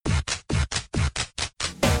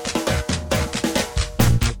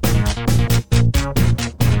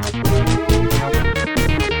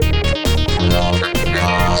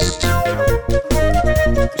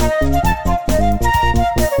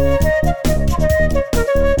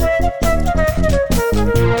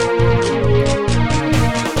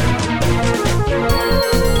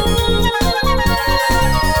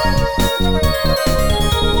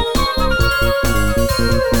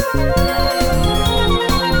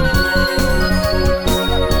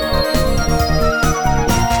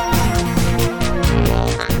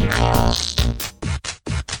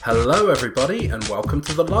Hello everybody and welcome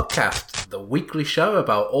to the Logcast, the weekly show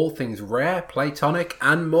about all things rare, platonic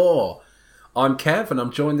and more. I'm Kev and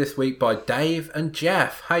I'm joined this week by Dave and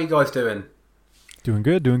Jeff. How you guys doing? Doing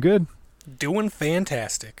good, doing good. Doing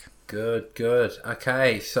fantastic. Good.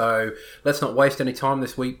 Okay, so let's not waste any time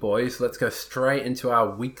this week, boys. Let's go straight into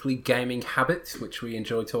our weekly gaming habits, which we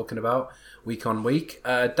enjoy talking about week on week.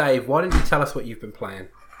 Dave, why don't you tell us what you've been playing?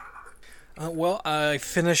 Well, I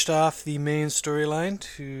finished off the main storyline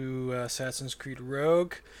to Assassin's Creed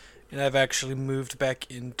Rogue, and I've actually moved back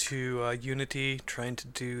into Unity, trying to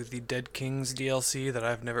do the Dead Kings DLC that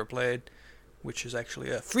I've never played, which is actually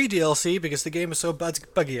a free DLC because the game is so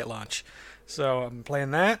buggy at launch. So I'm playing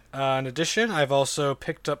that. In addition, I've also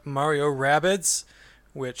picked up Mario Rabbids,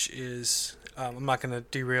 which is... I'm not going to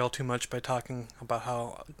derail too much by talking about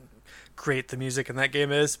how great the music in that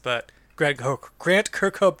game is, but... Grant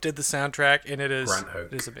Kirkhope did the soundtrack, and it is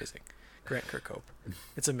amazing. Grant Kirkhope.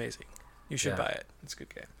 It's amazing. You should buy it. It's a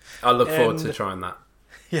good game. I look forward to trying that.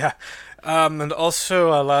 Yeah. And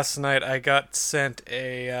also, last night, I got sent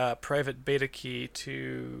a private beta key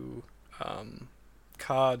to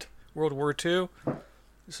COD World War II.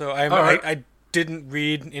 So I didn't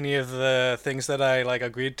read any of the things that I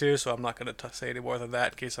agreed to, so I'm not going to say any more than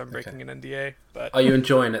that in case I'm breaking an NDA. But are you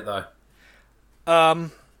enjoying it, though?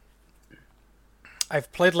 I've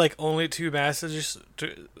played only 2 messages.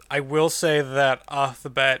 I will say that off the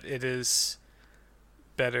bat, it is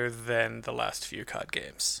better than the last few COD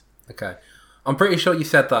games. Okay. I'm pretty sure you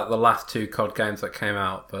said that the last 2 COD games that came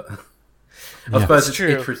out, but I suppose it's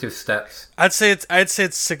iterative steps. I'd say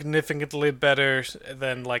it's significantly better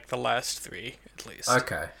than the last 3, at least.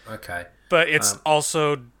 Okay. But it's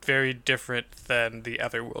also very different than the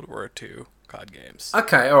other World War II COD games.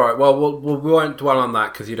 Okay, all right. Well, we won't dwell on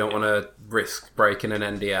that because you don't want to risk breaking an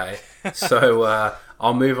NDA. So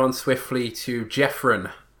I'll move on swiftly to Jeffrin.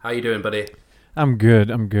 How you doing, buddy? I'm good.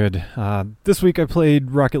 This week I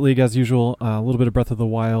played Rocket League as usual, a little bit of Breath of the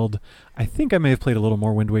Wild. I think I may have played a little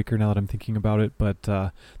more Wind Waker now that I'm thinking about it, but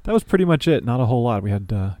that was pretty much it. Not a whole lot. We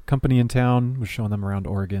had company in town, was showing them around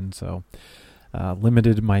Oregon, so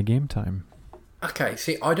limited my game time. Okay,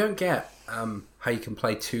 see, I don't get how you can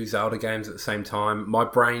play 2 Zelda games at the same time. My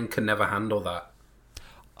brain can never handle that.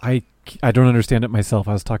 I don't understand it myself.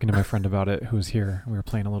 I was talking to my friend about it who was here. We were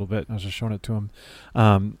playing a little bit. I was just showing it to him.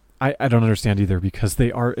 I don't understand either because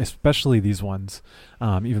they are, especially these ones,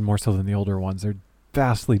 even more so than the older ones, they're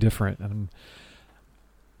vastly different. And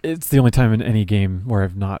it's the only time in any game where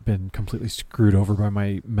I've not been completely screwed over by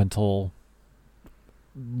my mental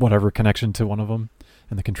whatever connection to one of them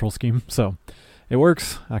and the control scheme. So it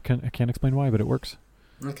works. I can't explain why, but it works.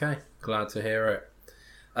 Okay, glad to hear it.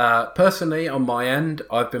 Personally, on my end,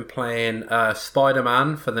 I've been playing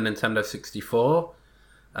Spider-Man for the Nintendo 64,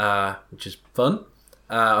 which is fun.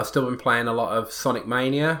 I've still been playing a lot of Sonic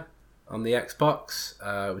Mania on the Xbox,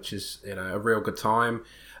 which is a real good time.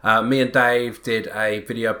 Me and Dave did a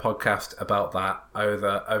video podcast about that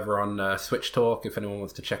over on Switch Talk. If anyone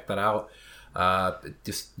wants to check that out,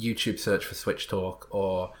 just YouTube search for Switch Talk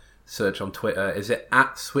or search on Twitter. Is it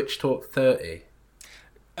at Switch Talk 30?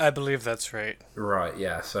 I believe that's right. Right,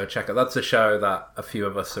 yeah. So check it. That's a show that a few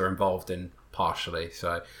of us are involved in partially.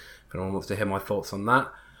 So if anyone wants to hear my thoughts on that.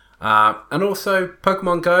 And also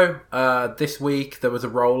Pokemon Go. This week there was a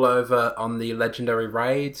rollover on the legendary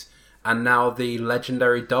raids, and now the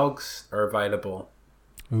legendary dogs are available.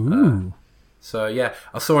 Ooh. So yeah,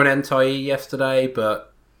 I saw an Entei yesterday,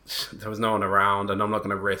 but there was no one around, and I'm not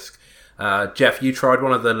going to risk. Jeff, you tried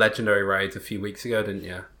one of the legendary raids a few weeks ago, didn't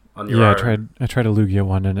you? On your own. I tried a Lugia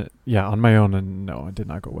one, and on my own, and no, it did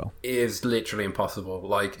not go well. It is literally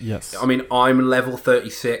impossible. Yes. I mean, I'm level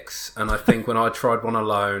 36, and I think when I tried one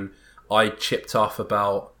alone, I chipped off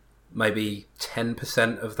about maybe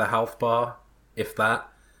 10% of the health bar, if that.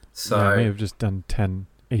 So I may have just done 10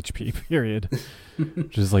 HP, period,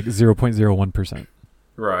 which is 0.01%.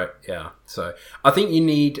 Right, yeah. So I think you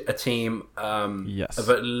need a team yes. of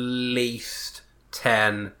at least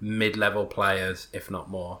 10 mid-level players, if not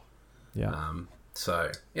more. Yeah.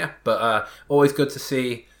 But always good to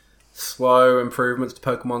see slow improvements to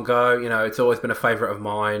Pokemon Go. It's always been a favourite of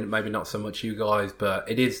mine. Maybe not so much you guys, but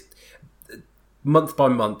it is month by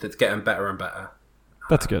month. It's getting better and better.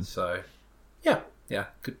 That's good. So, yeah,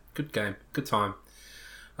 good game, good time.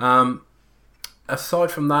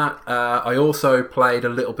 Aside from that, I also played a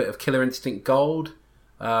little bit of Killer Instinct Gold.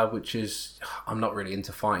 Which is, I'm not really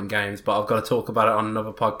into fighting games, but I've got to talk about it on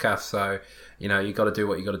another podcast, so, you got to do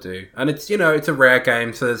what you got to do. And it's, it's a rare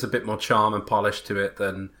game, so there's a bit more charm and polish to it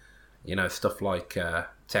than, stuff like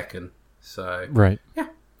Tekken. So, right. Yeah,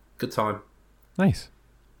 good time. Nice.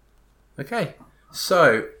 Okay,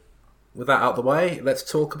 so with that out of the way, let's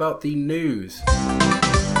talk about the news.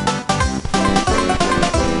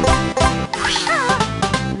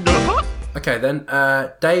 Okay then,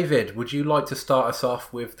 David, would you like to start us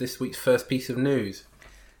off with this week's first piece of news?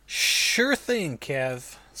 Sure thing,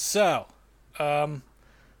 Kev. So, Niam,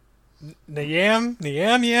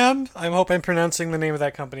 I hope I'm pronouncing the name of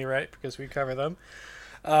that company right, because we cover them.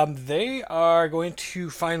 They are going to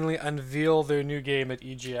finally unveil their new game at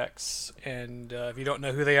EGX, and if you don't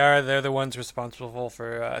know who they are, they're the ones responsible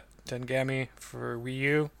for Tengami for Wii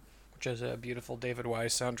U, which is a beautiful David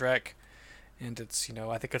Wise soundtrack, and it's,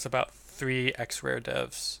 I think it's about 3 X-Rare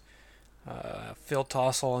devs, Phil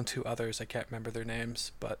Tossell and 2 others, I can't remember their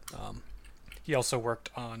names, but he also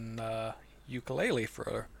worked on Yooka-Laylee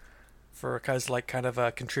for kind of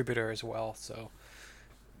a contributor as well, so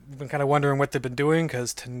we've been kind of wondering what they've been doing,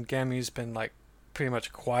 because Tengami's been pretty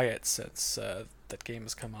much quiet since that game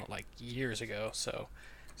has come out years ago. So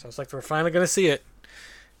it's like we're finally going to see it,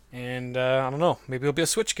 and I don't know, maybe it'll be a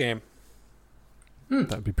Switch game.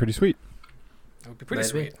 That'd be pretty sweet. That would be pretty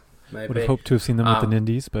sweet. Maybe. Would have hoped to have seen them with the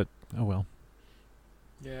Nindies, but oh well.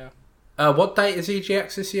 Yeah. What date is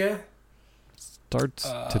EGX this year? Starts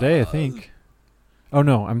today, I think. Oh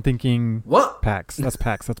no, I'm thinking what? PAX. That's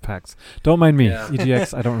PAX. Don't mind me. Yeah.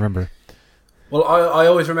 EGX, I don't remember. Well, I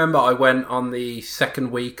always remember I went on the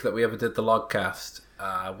second week that we ever did the Logcast,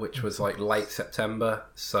 which was late September.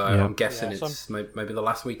 So Yeah. I'm guessing it's maybe the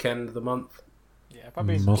last weekend of the month. Yeah,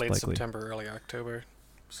 probably Most late likely. September, early October.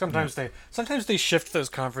 Sometimes they shift those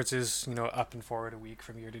conferences, up and forward a week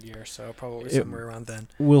from year to year. So probably somewhere around then.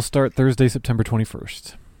 We'll start Thursday, September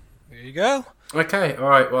 21st. There you go. Okay, all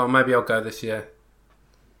right. Well, maybe I'll go this year.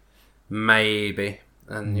 Maybe.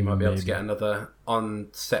 And you might be able to get another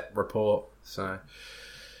on-set report. So,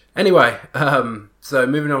 anyway, so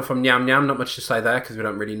moving on from Nyam Nyam, not much to say there because we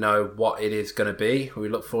don't really know what it is going to be. We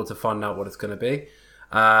look forward to finding out what it's going to be.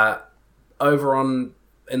 Over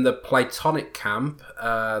in the Playtonic camp,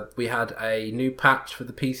 we had a new patch for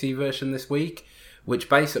the PC version this week, which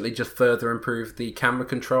basically just further improved the camera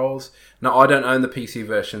controls. Now, I don't own the PC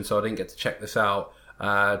version, so I didn't get to check this out.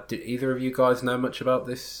 Did either of you guys know much about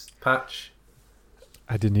this patch?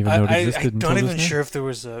 I didn't even know it existed until I'm just not even now. sure if there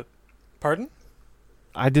was a... Pardon?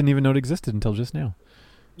 I didn't even know it existed until just now.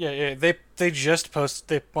 Yeah, they just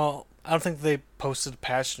posted... I don't think they posted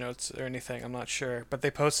patch notes or anything, I'm not sure. But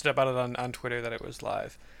they posted about it on Twitter that it was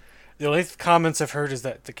live. The only comments I've heard is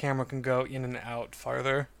that the camera can go in and out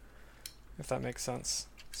farther, if that makes sense.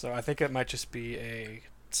 So I think it might just be a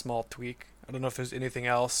small tweak. I don't know if there's anything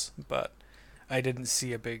else, but I didn't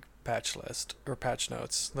see a big patch list or patch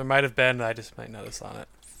notes. There might have been, I just might notice on it,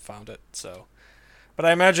 found it, so... But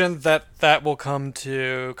I imagine that will come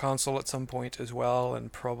to console at some point as well,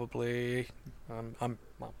 and probably, I'm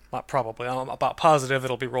about positive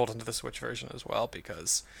it'll be rolled into the Switch version as well,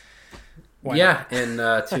 because why not? In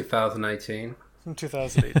 2018. In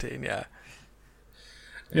 2018, yeah.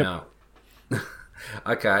 Yeah.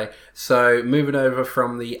 Okay, so moving over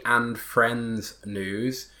from the And Friends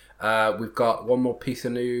news, we've got one more piece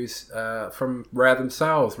of news from Rare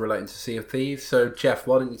themselves relating to Sea of Thieves. So, Jeff,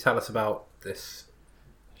 why don't you tell us about this?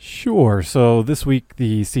 Sure. So this week,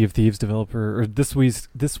 the Sea of Thieves developer, or this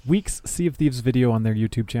week's Sea of Thieves video on their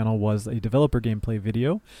YouTube channel was a developer gameplay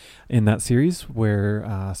video in that series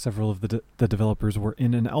where several of the developers were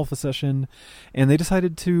in an alpha session, and they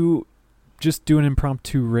decided to just do an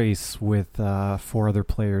impromptu race with 4 other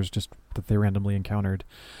players just that they randomly encountered.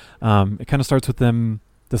 It kind of starts with them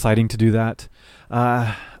deciding to do that.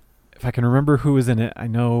 If I can remember who was in it, I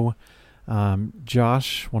know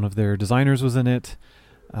Josh, one of their designers, was in it.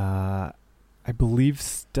 I believe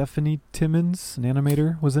Stephanie Timmons, an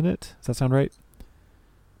animator, was in it. Does that sound right?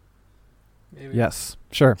 Maybe. Yes,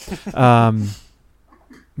 sure.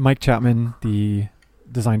 Mike Chapman, the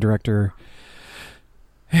design director,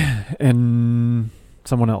 and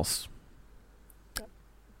someone else.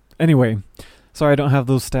 Anyway, sorry I don't have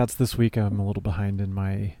those stats this week. I'm a little behind in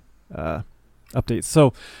my updates.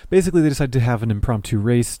 So basically they decided to have an impromptu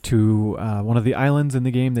race to one of the islands in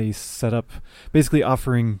the game. They set up basically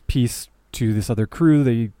offering peace to this other crew.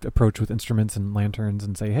 They approach with instruments and lanterns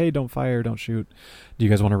and say, hey, don't fire, don't shoot. Do you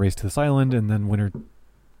guys want to race to this island? And then winner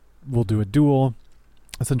will do a duel.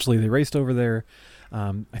 Essentially they raced over there.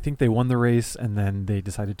 I think they won the race, and then they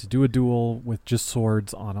decided to do a duel with just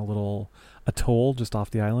swords on a little atoll just off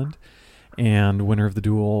the island. And winner of the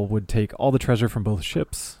duel would take all the treasure from both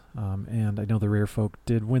ships. And I know the Rare folk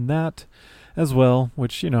did win that as well,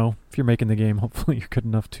 which, if you're making the game, hopefully you're good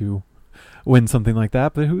enough to win something like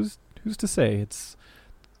that. But who's to say? It's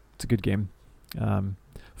a good game.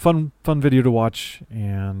 fun video to watch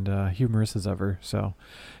and humorous as ever. So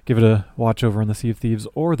give it a watch over on the Sea of Thieves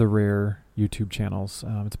or the Rare YouTube channels.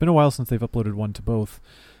 It's been a while since they've uploaded one to both,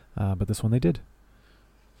 but this one they did.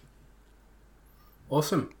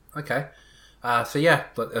 Awesome. Okay. So yeah,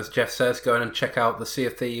 but as Jeff says, go in and check out the Sea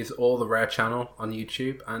of Thieves or the Rare channel on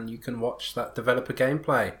YouTube, and you can watch that developer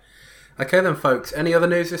gameplay. Okay then, folks. Any other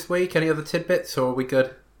news this week? Any other tidbits, or are we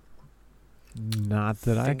good? Not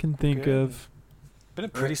that I can think of. Been a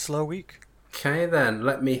pretty slow week. Okay then,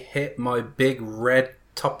 let me hit my big red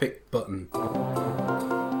topic button.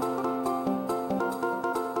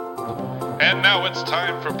 And now it's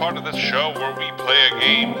time for part of the show where we play a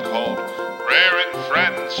game called Rare and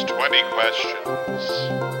Friends 20 Questions.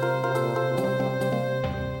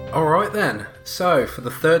 Alright then, so for the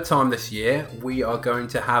third time this year, we are going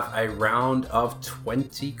to have a round of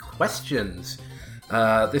 20 questions.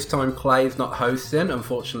 This time Clay's not hosting.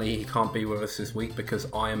 Unfortunately, he can't be with us this week because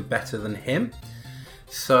I am better than him.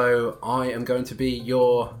 So I am going to be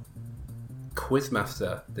your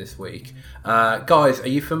quizmaster this week. Guys, are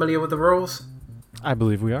you familiar with the rules? I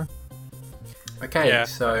believe we are. Okay, Yeah,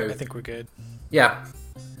 so I think we're good. yeah.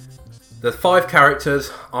 There's 5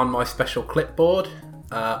 characters on my special clipboard.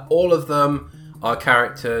 All of them are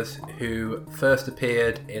characters who first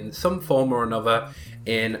appeared in some form or another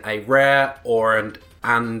in a Rare or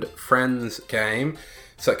and Friends game.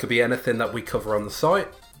 So it could be anything that we cover on the site,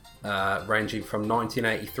 ranging from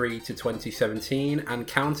 1983 to 2017 and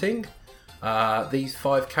counting. These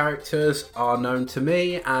 5 characters are known to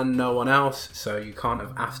me and no one else, so you can't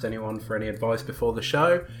have asked anyone for any advice before the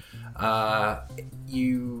show. I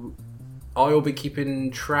will be keeping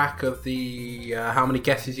track of the how many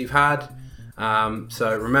guesses you've had.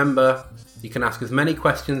 So remember, you can ask as many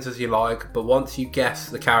questions as you like, but once you guess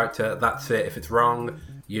the character, that's it. If it's wrong,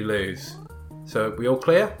 you lose. So we all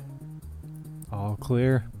clear? All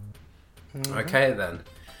clear. Mm-hmm. Okay then.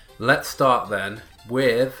 Let's start then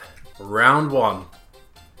with round 1.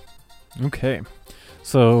 Okay.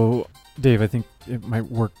 So, Dave, I think it might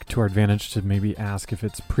work to our advantage to maybe ask if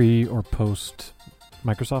it's pre or post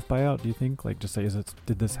Microsoft buyout. Do you think? Like, just say,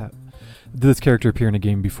 did this character appear in a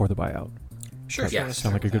game before the buyout? Sure. Yeah.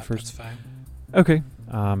 Sound like a good first? That's fine. Okay.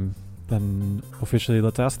 Then officially,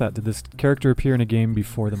 let's ask that. Did this character appear in a game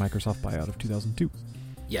before the Microsoft buyout of 2002?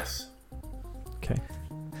 Yes. Okay.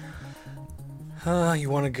 You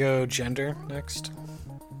want to go gender next?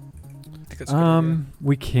 I think that's a good idea.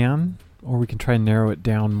 We can, or we can try and narrow it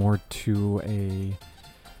down more to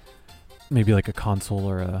maybe like a console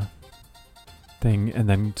or a thing, and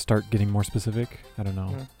then start getting more specific. I don't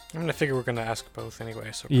know. I'm gonna figure we're gonna ask both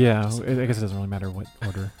anyway. So Yeah, I guess it doesn't really matter what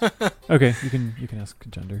order. Okay, you can ask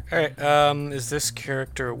gender. All right. Is this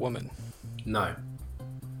character a woman? No.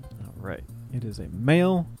 All right, it is a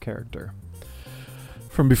male character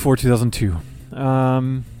from before 2002.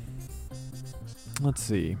 Let's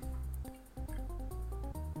see.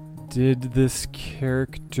 Did this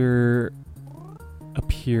character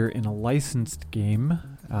appear in a licensed game?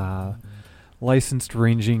 Licensed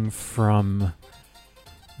ranging from...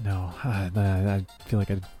 No, I feel like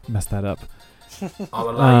I messed that up. I'll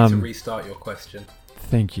allow you to restart your question.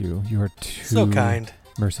 Thank you. You are too So kind.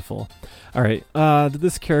 merciful. All right. Did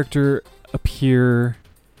this character appear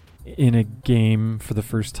in a game for the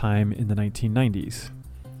first time in the 1990s?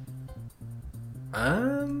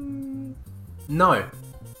 No.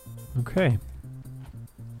 Okay.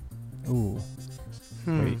 Ooh.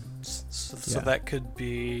 Wait. So Yeah. that could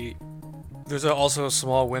be. There's also a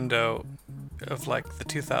small window of like the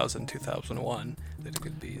 2001 that it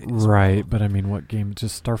could be. as Right, well. but I mean, what game?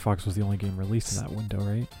 Just Star Fox was the only game released in that window,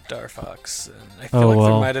 right? Star Fox, and I Oh, feel like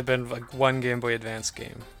there well. might have been like one Game Boy Advance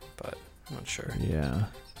game, but I'm not sure. Yeah.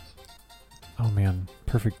 Oh man,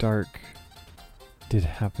 Perfect Dark did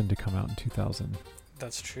happen to come out in 2000.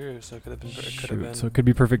 That's true. So it could have been. It could have Shoot, been. so it could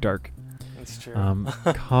be Perfect Dark. That's true.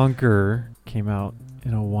 Conquer came out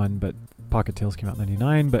in 01, but Pocket Tales came out in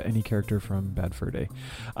 99, but any character from Bad Fur Day.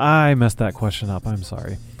 I messed that question up. I'm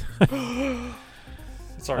sorry. It's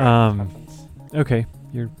alright. It happens. Okay,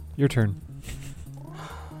 your turn.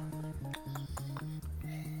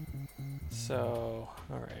 So,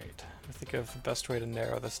 alright. I think of the best way to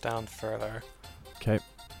narrow this down further Okay.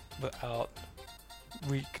 without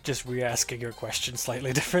just re-asking your question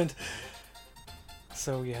slightly different.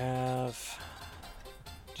 So we have...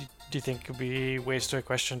 Do you think it could be ways to a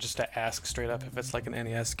question just to ask straight up if it's like an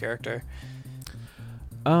NES character?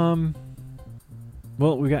 Well,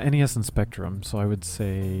 we got NES and Spectrum, so I would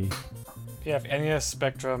say... Yeah, if NES,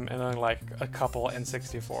 Spectrum, and then like a couple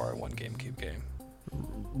N64 and one GameCube game.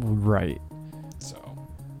 Right. So,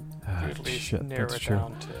 Ah, you at least shit, narrow that's it true.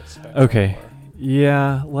 down to Spectrum. Okay. Or,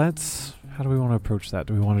 Yeah, let's... How do we want to approach that?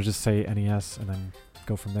 Do we want to just say NES and then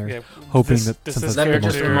go from there? Yeah, Hoping this, that this since is that's Let me the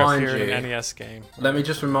most just character remind appeared in you- an NES game. Let me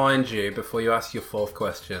just remind you before you ask your fourth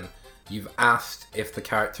question. You've asked if the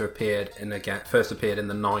character first appeared in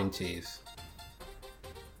the 90s.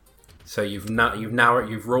 So you've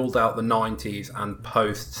ruled out the 90s and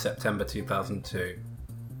post September 2002.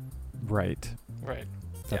 Right. Right.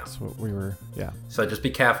 That's what we were... Yeah. So just be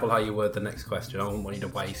careful how you word the next question. I don't want you to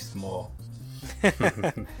waste more.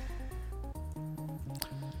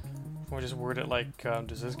 Or just word it like,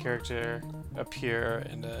 does this character appear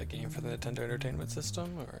in a game for the Nintendo Entertainment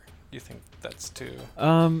System, or do you think that's too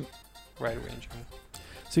wide-ranging?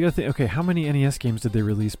 So you gotta think, okay, how many NES games did they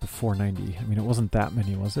release before 90? I mean, it wasn't that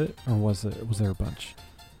many, was it? Or was there a bunch?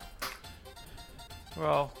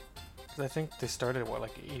 Well, 'cause I think they started at, what,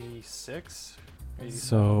 like 86?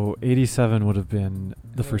 So 87 would have been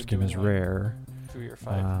the They first were game is doing, like, rare. 3 or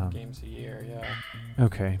 5 games a year, yeah.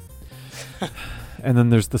 Okay. And then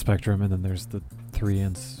there's the Spectrum, and then there's the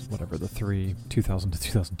 3 2000 to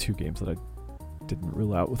 2002 games that I didn't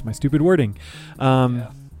rule out with my stupid wording.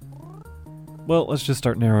 Yeah. Well, let's just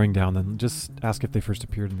start narrowing down then. Just ask if they first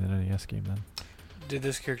appeared in an NES game then. Did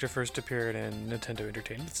this character first appear in a Nintendo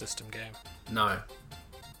Entertainment System game? No.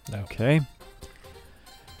 Okay.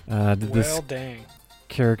 Did this Well, dang.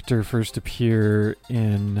 character first appear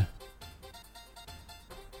in...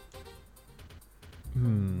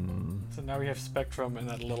 So now we have Spectrum in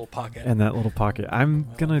that little pocket. And that little pocket. I'm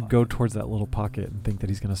Little gonna go pocket. towards that little pocket and think that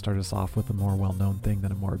he's gonna start us off with a more well-known thing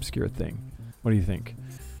than a more obscure thing. What do you think?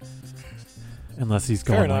 Unless he's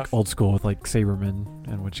Fair going like enough. old school with like Saberman,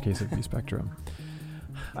 in which case it'd be Spectrum.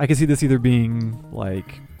 I can see this either being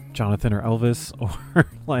like Jonathan or Elvis, or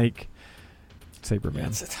like Saberman. Yeah,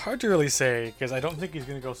 it's hard to really say, because I don't think he's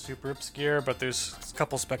going to go super obscure, but there's a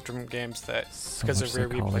couple Spectrum games that, So because much of Rare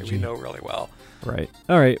Replay, psychology. we know really well. Right.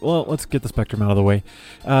 All right. Well, let's get the Spectrum out of the way.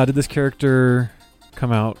 Did this character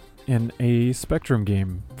come out in a Spectrum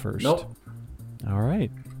game first? Nope. All right.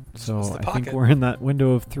 So It's the I think pocket. we're in that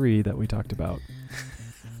window of 3 that we talked about.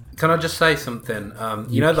 Can I just say something? You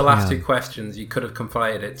You know the last can. 2 questions, you could have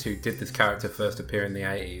conflated it to did this character first appear in the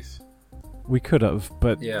 80s? We could have,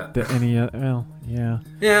 but Yeah. well, yeah,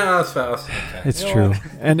 Yeah, that's fair. That's okay. it's You know true. what?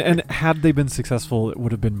 And had they been successful, it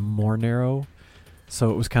would have been more narrow.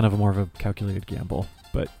 So it was kind of more of a calculated gamble.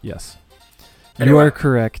 But yes, you Anyway. are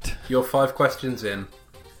correct. You're 5 questions in,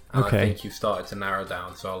 and Okay. I think you've started to narrow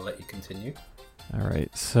down, so I'll let you continue. All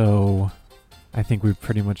right. So I think we've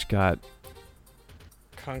pretty much got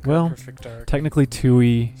Conquer, Well, Perfect Dark, technically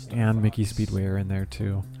Tui Star and Mickey Fox. Speedway are in there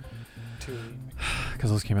too, 2.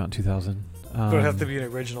 because those came out in 2000. But it'd have to be an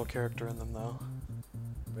original character in them, though.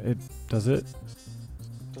 It does it.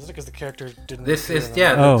 Doesn't it? Because the character didn't. This appear is, in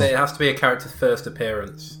yeah, them. Oh. it has to be a character's first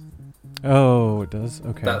appearance. Oh, it does.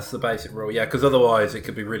 Okay. That's the basic rule, yeah, because otherwise it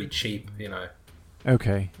could be really cheap, you know.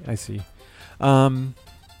 Okay, I see.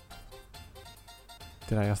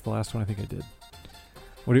 Did I ask the last one? I think I did.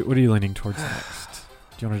 What are you leaning towards next?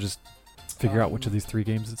 Do you want to just figure out which of these 3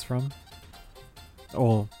 games it's from?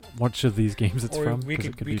 Oh, which of these games it's Or from? we 'Cause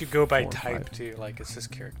could it we be could go by 4 or type 5. too. Like, is this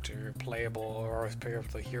character playable, or is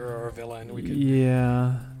it a hero or a villain? We could.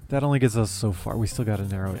 Yeah, that only gets us so far. We still got to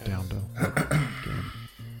narrow it Yeah. down to what game.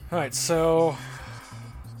 All right, so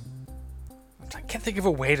I can't think of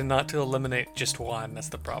a way to eliminate just one. That's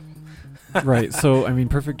the problem. Right. So I mean,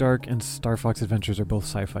 Perfect Dark and Star Fox Adventures are both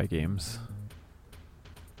sci-fi games.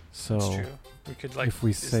 So That's true. We could if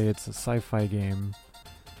we say it's a sci-fi game,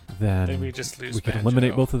 then maybe we just lose. we could Banjo.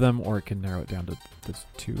 eliminate both of them, or it can narrow it down to this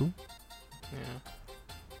 2. Yeah.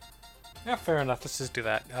 Yeah, fair enough. Let's just do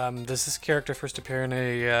that. Does this character first appear in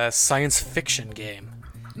a science fiction game?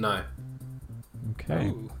 No. Okay.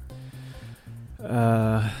 Ooh.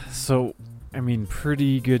 So, I mean,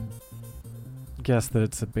 pretty good guess that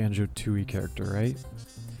it's a Banjo-Tooie character, right?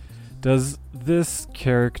 Does this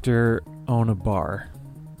character own a bar?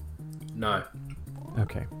 No.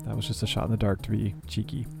 Okay, that was just a shot in the dark to be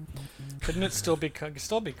cheeky. Couldn't it still be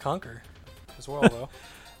Conquer as well,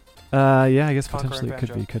 though? Yeah, I guess Conquer and potentially it could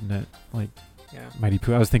Banjo. be, couldn't it? Like Yeah. Mighty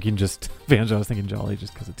Pooh. I was thinking just Banjo. I was thinking Jolly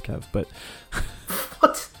just because it's Kev, but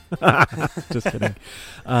What? just kidding.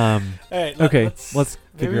 Hey, Okay, let's let's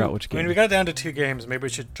figure maybe- out which I mean, game. we got it down to 2 games. Maybe we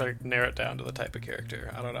should try to narrow it down to the type of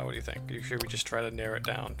character. I don't know. What do you think? Should we just try to narrow it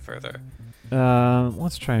down further?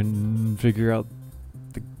 Let's try and figure out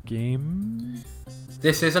the game.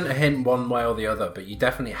 This isn't a hint one way or the other, but you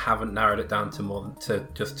definitely haven't narrowed it down to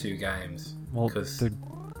just 2 games. Well, 'Cause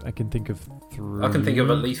I can think of 3. I can think of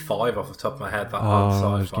at least 5 off the top of my head that Oh,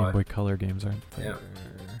 aren't there's Game sci-fi. Boy Color games, aren't there? Yeah.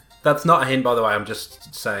 That's not a hint, by the way. I'm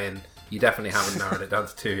just saying you definitely haven't narrowed it down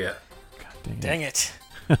to 2 yet. God Dang it.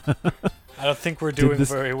 I don't think we're doing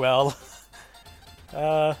very well.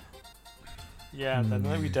 Yeah,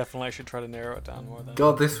 then we definitely should try to narrow it down more. Then.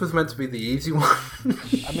 God, this was meant to be the easy one.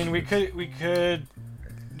 I mean, we could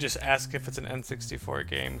just ask if it's an N64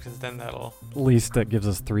 game, because then that'll. At least that gives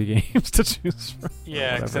us 3 games to choose from.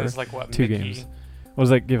 Yeah, because then it's like what 2 Mickey. games. What does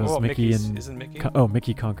that give us? Mickey Mickey's, and isn't Mickey?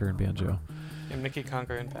 Mickey, Conker, and Banjo. Yeah, Mickey,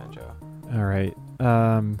 Conker, and Banjo. All right.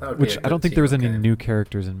 would be Which a I don't good think there was team any game. new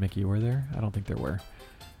characters in Mickey, were there? I don't think there were.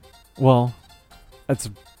 Well, that's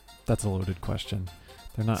a loaded question.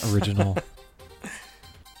 They're not original.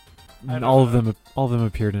 I don't all of know. them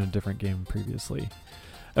appeared in a different game previously.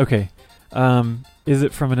 Okay. Is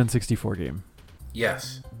it from an N64 game?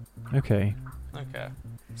 Yes. Okay. Okay.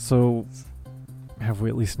 So have we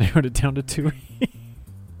at least narrowed it down to 2?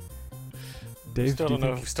 Dave, Still do you don't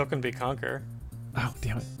know. think- If still can be Conker. Oh,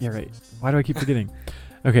 damn it. Yeah, right. Why do I keep forgetting?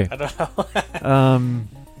 Okay. I don't know.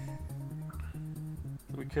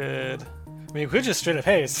 We could. I mean, we could just straight up,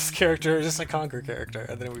 hey, is this character is this a Conker character?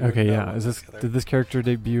 And then we would Okay, know yeah. one Is this together. did this character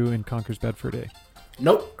debut in Conker's Bad Fur Day?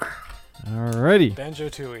 Nope. Alrighty.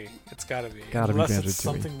 Banjo-Tooie. It's gotta be. Gotta be Unless it's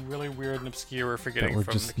Banjo-Tooie. something really weird and obscure we're That forgetting we're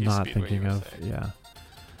from just Mickey not Speedway thinking of. USA. Yeah.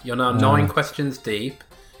 You're now 9 questions deep.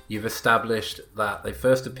 You've established that they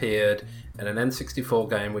first appeared in an N64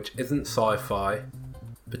 game which isn't sci-fi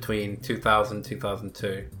between 2000 and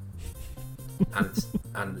 2002.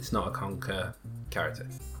 and it's not a Conker character.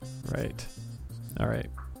 Right. All right.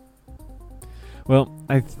 Well,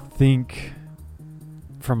 I think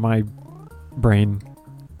from my brain,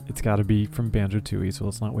 it's got to be from Banjo-Tooie, so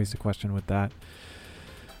let's not waste a question with that.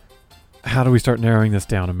 How do we start narrowing this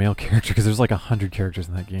down? A male character? Because there's like 100 characters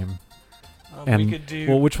in that game. And- we could do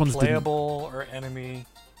well, which ones didn't- playable or enemy.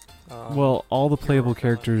 Well, all the you're playable working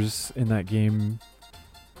on it. characters in that game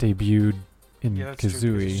debuted in yeah, that's true, because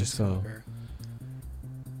it's Kazooie, just so Conker.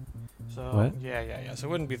 So What? yeah. So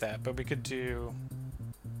it wouldn't be that, but we could do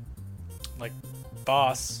like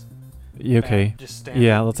boss. yeah, okay. Just standard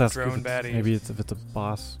Yeah, let's ask drone if it's, baddies. maybe if it's a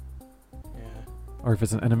boss Yeah. or if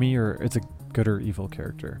it's an enemy or it's a good or evil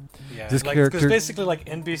character. Yeah, This like, character- because basically like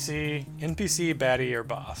NPC, baddie, or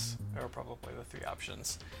boss are probably the 3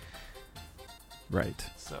 options. Right.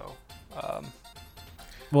 So,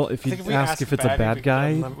 Well, if I you think if we ask ask if it's a baddie, bad we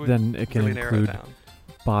guy, can, we then it can really narrow it include down.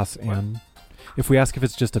 boss What? and. If we ask if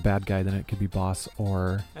it's just a bad guy, then it could be boss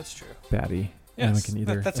or That's true. baddie, and we Yes, can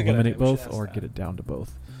either that's a good eliminate idea. We should both ask or that. get it down to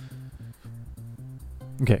both.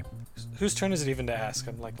 Okay, Whose turn is it even to ask?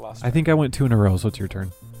 I'm like lost. I think I went 2 in a row, so it's your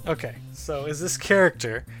turn. Okay, so is this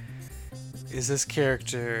character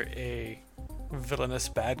a villainous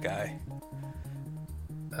bad guy?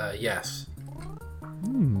 Yes.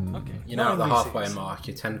 Okay. You're no now at the NPCs. halfway mark.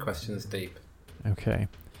 You're 10 questions deep. Okay,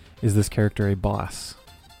 is this character a boss?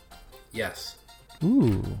 Yes.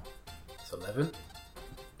 Ooh, It's 11.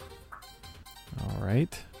 all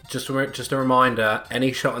right. Just a reminder,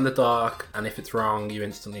 any shot in the dark, and if it's wrong, you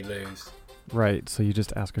instantly lose. Right, so you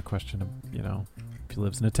just ask a question of, if he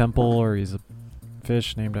lives in a temple or he's a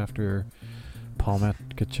fish named after Paul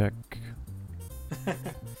Matkachek.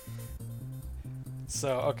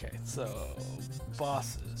 So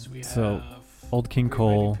bosses. We So, have Old King Great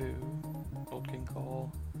Cole. Mighty Pooh, Old King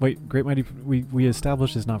Cole. Wait, Great Mighty... We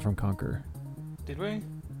established is not from Conker. Did we?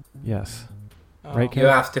 Yes. Oh. Right, You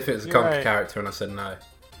asked if it was a You're Conker right. character, and I said no.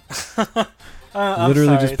 I'm Literally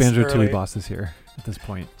sorry, just it's Banjo-Tooie early. bosses here at this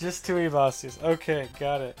point. Just 2 bosses. Okay,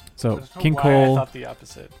 got it. So, I don't know King why Cole, I thought the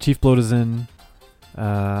opposite. Chief Blodazin,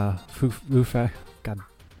 Lufak... God...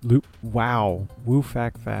 Wow. Woo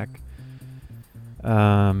Fak Fak.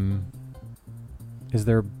 Is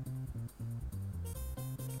there...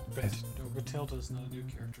 But no, Gratelda's not a new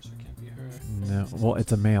character, so it can't be her. No. Well,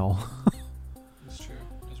 it's a male. That's true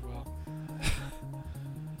as well.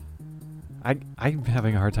 I'm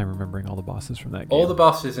having a hard time remembering all the bosses from that game. All the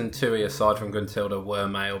bosses in Tui, aside from Gruntilda, were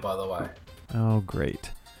male, by the way. Oh,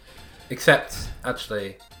 great. Except,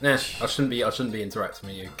 actually, I shouldn't be interacting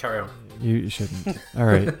with you. Carry on. You shouldn't. All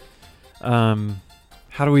right.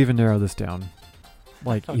 How do we even narrow this down?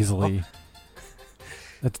 Like, I don't know. easily.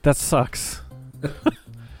 That sucks.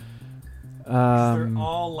 They're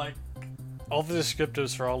all like, all the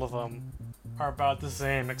descriptives for all of them are about the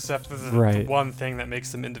same, except for the Right. one thing that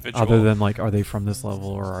makes them individual. Other than, like, are they from this level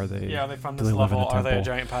or are they... yeah, are they from do this they live in level? a Are they a temple?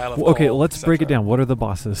 giant pile of Well, okay, coal, let's break it etc.? down. What are the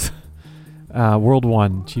bosses? World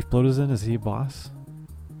 1, Chief Blodazin, is he a boss?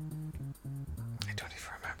 I don't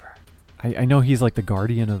even remember. I know he's like the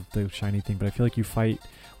guardian of the shiny thing, but I feel like you fight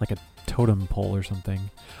like a totem pole or something.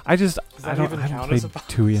 I that don't even haven't count played as a boss?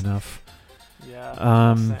 Tui enough. Yeah,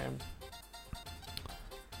 Um, same.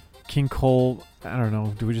 King Cole, I don't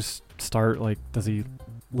know. Do we just start like does he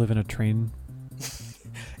live in a train?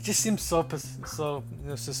 It just seems so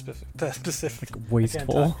specific. Like I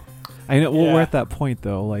wasteful. can't I know. Well, we're Yeah. at that point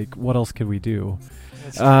though. Like, what else could we do?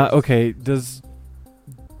 It's Okay.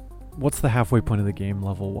 What's the halfway point of the game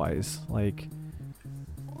level wise? Like,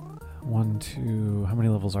 1, 2. How many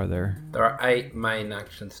levels are there? There are 8 main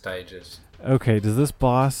action stages. Okay. Does this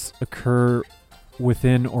boss occur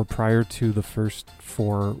within or prior to the first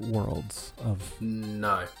 4 worlds of?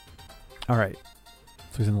 No. All right.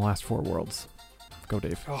 So he's in the last 4 worlds. Go,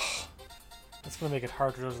 Dave. Oh, that's gonna make it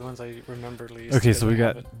harder. Those are the ones I remember least. Okay, because so we I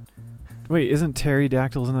got- haven't- Wait, isn't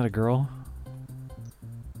pterodactyl? Isn't that a girl?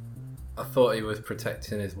 I thought he was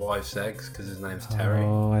protecting his wife's eggs because his name's Terry.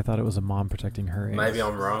 Oh, I thought it was a mom protecting her eggs. Maybe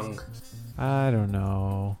I'm wrong. I don't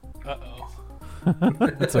know. Uh-oh.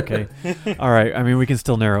 It's okay. All right. I mean, we can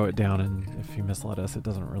still narrow it down, and if you misled us, it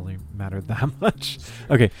doesn't really matter that much.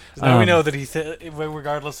 Okay. 'Cause now we um, know that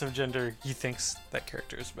regardless of gender, he thinks that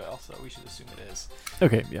character is Belle, so we should assume it is.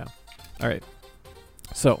 Okay. Yeah. All right.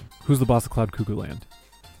 So, who's the boss of Cloud Cuckoo Land?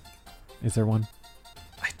 Is there one?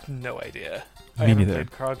 I have no idea. Me I haven't neither.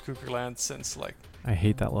 played Cloud Cuckoo Land since, like, I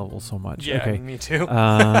hate that level so much. yeah, Okay. me too.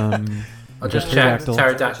 I just Okay. checked. Pterodactyl.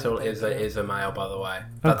 Pterodactyl is a male, by the way. Oh,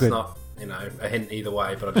 That's good. not a hint either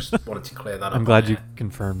way, but I just wanted to clear that up. I'm glad on you here.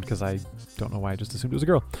 confirmed because I don't know why I just assumed it was a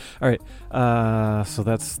girl. All right. So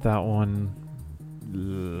that's that one.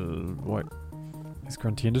 What is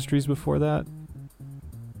Grunty Industries before that?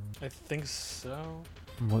 I think so.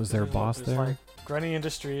 Was there a There's boss there's there? Like Grunny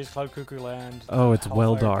Industries, Cloud Cuckoo Land. Oh, it's Hellfire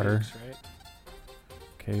Weldar. Peaks, right?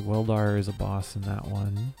 Okay, Weldar is a boss in that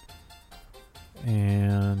one.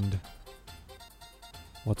 And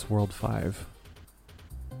what's World 5?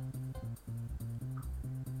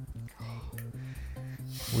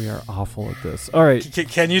 We are awful at this. All right,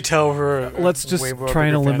 Can you tell we're let's just way more try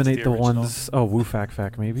and bigger fans of eliminate the original? ones. Oh, Woo Fac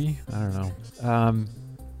Fac maybe. I don't know.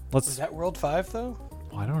 Is Let's. that World 5 though?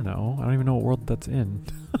 I don't know. I don't even know what world that's in.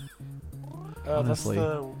 Honestly.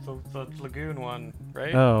 That's the lagoon one,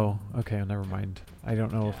 right? Oh, okay. Never mind. I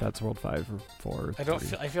don't know if that's World 5 or 4. Or I don't.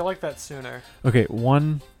 3. I feel like that's sooner. Okay,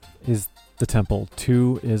 1 is the temple,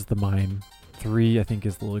 2 is the mine, 3 I think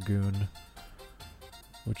is the lagoon.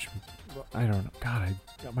 Which I don't know. God,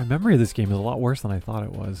 my memory of this game is a lot worse than I thought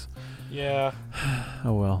it was. Yeah.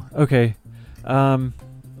 Oh well. Okay.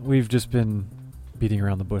 We've just been beating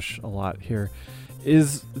around the bush a lot here.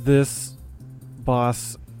 Is this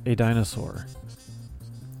boss a dinosaur?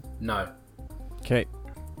 No. Okay.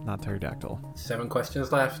 Not pterodactyl. 7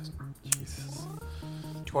 questions left. Jesus.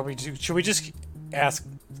 Do you want me to? Should we just ask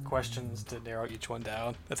questions to narrow each one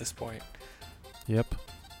down at this point? Yep.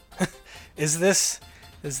 Is this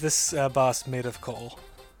boss made of coal?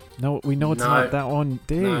 No, we know it's No. not that one,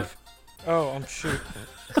 Dave. No. Oh, I'm shoot.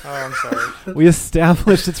 Oh, I'm sorry. We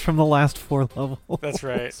established it's from the last 4 levels. That's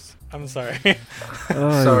right. I'm sorry.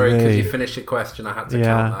 Oh, Sorry, because yay. you finished your question. I had to Yeah,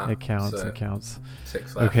 count that. it counts. So, It counts.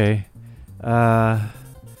 6 left. Okay.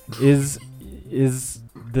 Is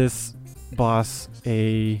this boss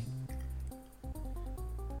a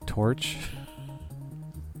torch?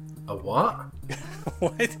 A what?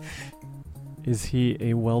 What? Is he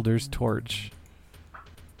a welder's torch?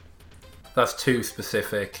 That's too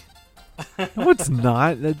specific. No, it's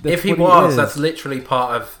not. That's If he what was, is. that's literally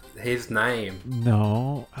part of his name.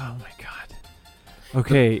 No. Oh my god.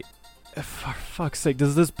 Okay. For fuck's sake,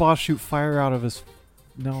 does this boss shoot fire out of his?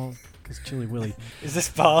 No, because Chili Willy. Is this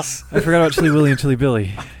boss? I forgot about Chili Willy and Chili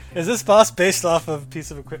Billy. Is this boss based off of a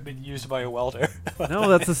piece of equipment used by a welder? No,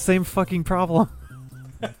 that's the same fucking problem.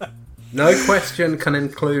 No question can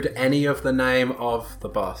include any of the name of the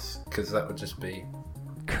boss, because that would just be...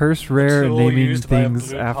 Curse rare Tool naming used by a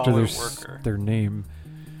things after blue-collar their worker. their name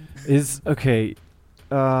is okay.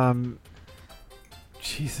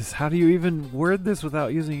 Jesus, how do you even word this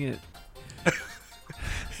without using it?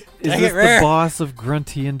 Is Dang this it, Rare. the boss of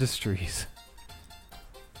Grunty Industries?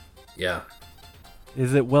 Yeah.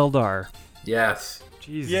 Is it Weldar? Yes.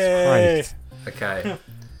 Jesus Yay. Christ. Okay.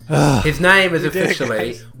 His name is We did it,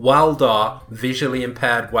 officially guys. Waldar, visually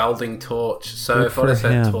impaired welding torch. So Good if I'd have for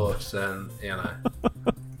said him. torch, then, you know.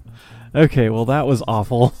 Okay, well that was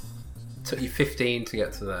awful. Took you 15 to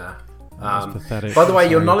get to there. That was pathetic. By the way,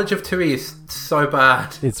 your Sorry. knowledge of Tui is so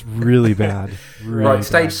bad. It's really bad. Really Right,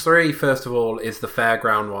 stage bad. 3, first of all, is the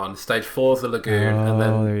fairground one. Stage 4 is the lagoon, and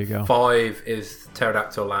Oh, there you go. then 5 is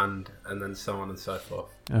Pterodactyl Land, and then so on and so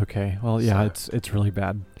forth. Okay, well yeah, So- it's really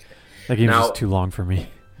bad. That game's Now- just too long for me.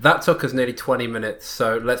 That took us nearly 20 minutes,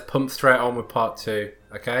 so let's pump straight on with part 2.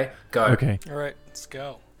 Okay? Go. Okay, All right, let's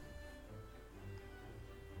go.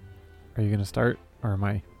 are you gonna start or am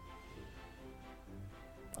I?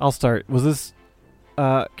 I'll start. Was this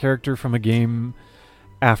character from a game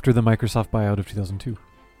after the Microsoft buyout of 2002.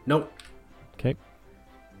 Nope. Okay.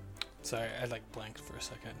 Sorry, I blanked for a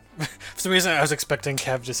second. For some reason, I was expecting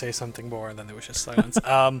Kev to say something more, and then there was just silence.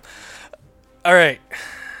 All right.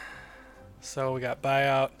 So we got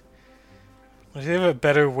buyout. Do you have a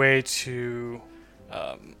better way to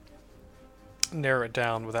narrow it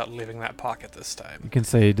down without leaving that pocket this time? You can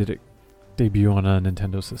say, did it debut on a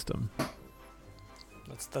Nintendo system?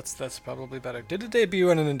 That's probably better. Did it debut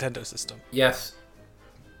on a Nintendo system? Yes.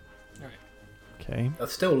 Okay. That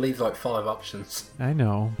still leaves like 5 options. I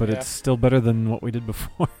know, but Yeah. it's still better than what we did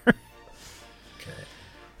before.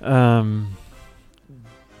 Okay.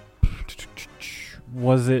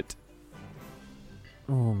 Was it...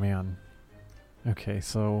 Oh, man. Okay,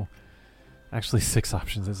 so... Actually, 6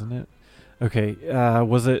 options, isn't it? Okay,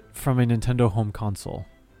 was it from a Nintendo home console?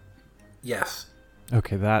 Yes.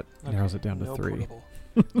 Okay, that Okay, narrows it down to no 3. Portable.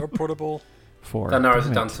 No portable. 4. That narrows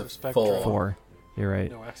Damn it down it. to Spectrum. 4. 4. You're right.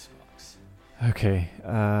 No Xbox. Okay,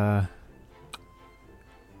 how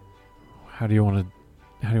do you want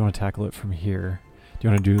to tackle it from here? Do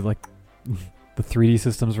you want to do like the 3D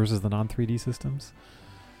systems versus the non-3D systems?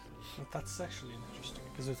 That's actually interesting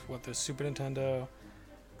because it's what the Super Nintendo.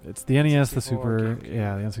 It's the NES, the 64, Super, GameCube.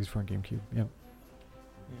 yeah, the N64 and GameCube. Yep.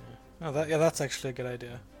 Yeah. Oh, that's actually a good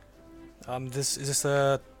idea. Is this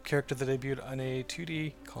a character that debuted on a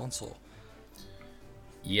 2D console?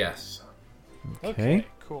 Yes. Okay.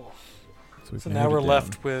 Cool. we've So narrowed now it we're down.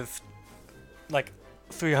 left with like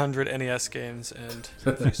 300 NES games and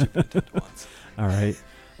 3 Super Nintendo ones. All right.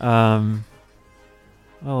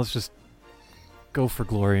 Well, let's just go for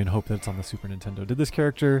glory and hope that it's on the Super Nintendo. Did this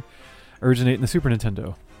character originate in the Super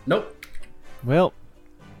Nintendo? Nope. Well,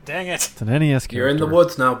 Dang it! it's an NES character. You're in the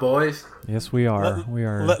woods now, boys. Yes, we are. We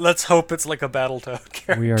are. Let's hope it's like a Battletoad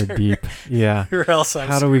character. We are deep. Yeah. Or else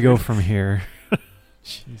How do we go from here?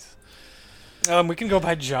 Jeez. We can go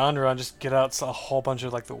by genre and just get out a whole bunch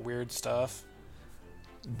of like the weird stuff.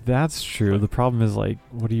 That's true. The problem is like,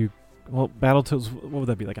 what do you? Well, Battletoads. What would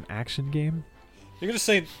that be? Like an action game? You could just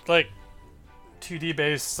say like 2D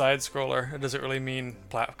based side scroller. It doesn't really mean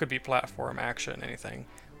could be platform, action, anything.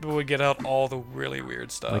 But we get out all the really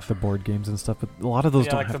weird stuff. Like the board games and stuff. But a lot of those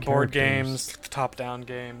yeah, don't like have the board characters. games, top down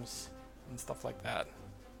games, and stuff like that.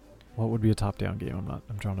 What would be a top-down game?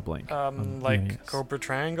 I'm drawing a blank. on the Like NES. Cobra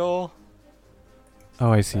Triangle,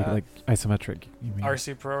 Oh, I see. that. Like isometric. You mean?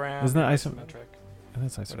 RC Pro Am. Isn't that isometric?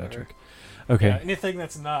 That's whatever. isometric. Okay. Yeah, anything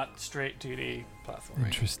that's not straight 2D platforming.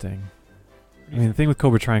 Interesting. I mean, the thing with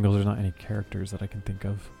Cobra Triangle, there's not any characters that I can think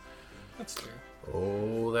of. That's true.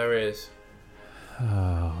 Oh, there is.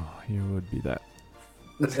 Oh, you would be that.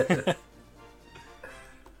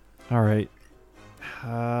 All right.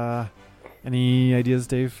 Any ideas,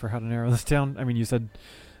 Dave, for how to narrow this down? I mean, you said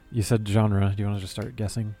genre. Do you want to just start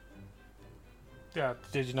guessing? Yeah,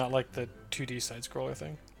 did you not like the 2D side scroller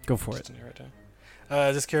thing? Go for Just it. to narrow it down.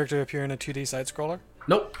 Does this character appear in a 2D side scroller?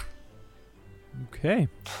 Nope. Okay.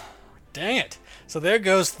 Dang it! So there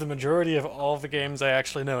goes the majority of all the games I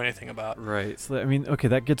actually know anything about. Right. So I mean, okay,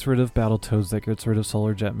 that gets rid of Battletoads. That gets rid of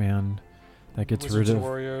Solar Jetman. That gets Wizards rid and of.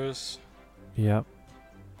 Warriors. Yep.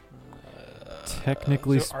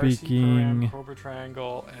 Technically so RC Pro Am, speaking- Cobra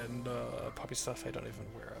Triangle, and puppy stuff I don't even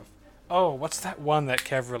aware of. Oh, what's that one that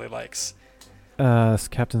Kev really likes?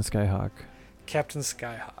 Captain Skyhawk Captain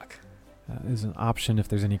Skyhawk. is an option if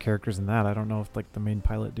there's any characters in that. I don't know if like the main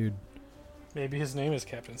pilot dude. Maybe his name is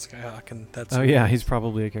Captain Skyhawk, and that's. Oh who he yeah, is. he's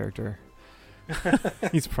probably a character.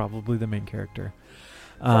 He's probably the main character.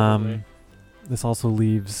 Probably. This also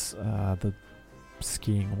leaves the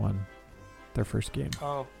skiing one, their first game.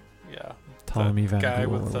 Oh, yeah. Ptolemy Van guy Gogh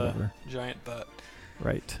or with the whatever. giant butt.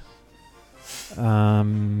 Right.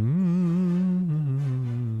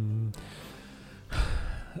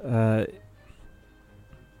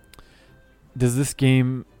 Does this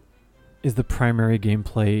game, is the primary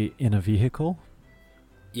gameplay in a vehicle?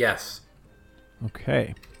 Yes.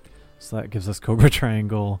 Okay. So that gives us Cobra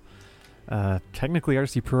Triangle. Technically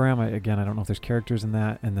RC Pro Am. I don't know if there's characters in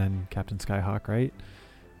that. And then Captain Skyhawk, right?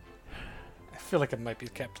 I feel like it might be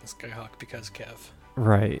Captain Skyhawk because Kev.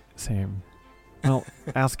 Right. Same. Well,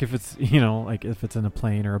 ask if it's, like if it's in a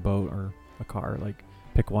plane or a boat or a car. Like,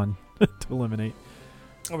 pick one to eliminate.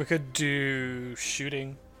 Oh, we could do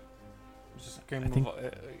shooting. Just a game I think-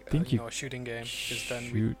 of, a shooting game. Because then we,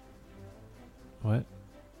 Shoot. What?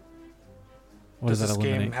 What does does that this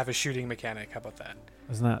eliminate? game have a shooting mechanic? How about that?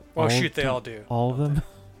 Isn't that Well, all shoot, they do- all do. All of them?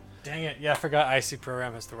 Dang it! Yeah, I forgot. IC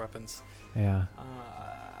Program has the weapons. Yeah.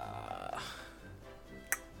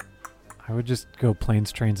 I would just go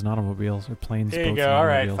planes, trains, and automobiles, or planes, There you boats, go. and All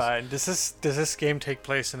right, automobiles. fine. Does this game take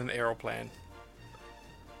place in an aeroplane?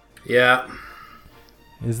 Yeah.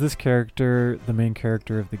 Is this character the main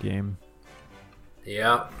character of the game?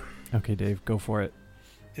 Yeah. Okay, Dave, go for it.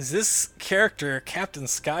 Is this character Captain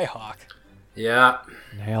Skyhawk? Yeah.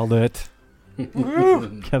 Nailed it.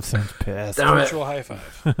 Woo! Kev sounds pissed. Damn it. Virtual high five.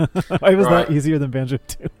 Why was Right. that easier than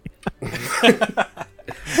Banjo-Tooie?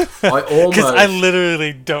 I almost. Because I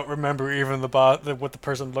literally don't remember even what the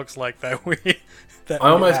person looks like that we. I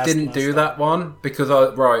almost didn't do that one because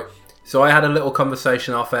So I had a little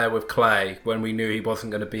conversation off air with Clay when we knew he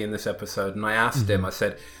wasn't going to be in this episode, and I asked him. I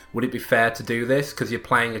said, "Would it be fair to do this because you're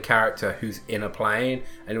playing a character who's in a plane?"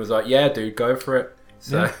 And he was like, "Yeah, dude, go for it."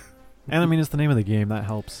 So Yeah. And I mean, it's the name of the game that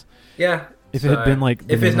helps. yeah. If it had been like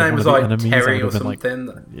the if his name name of was one like of the enemies, I Terry would or have been like,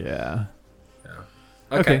 something, yeah.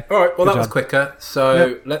 Okay. Okay. All right. Well, Good that was job. quicker. So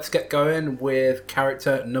Yep. let's get going with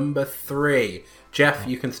character number 3. Jeff,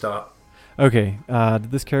 you can start. Okay.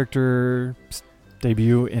 Did this character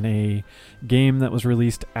debut in a game that was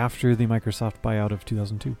released after the Microsoft buyout of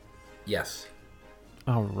 2002? Yes.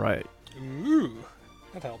 All right. Ooh,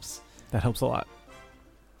 that helps. That helps a lot.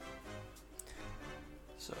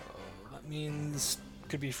 So that means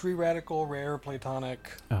could be free radical, rare,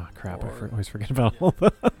 platonic, Oh, crap. Or- always forget about all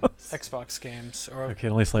that. Xbox games, or Okay,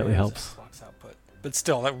 it only slightly there's helps. Xbox output, but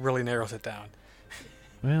still, that really narrows it down.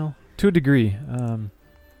 Well, to a degree.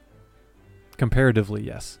 Comparatively,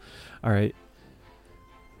 yes. All right.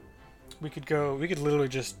 We could literally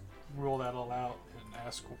just rule that all out and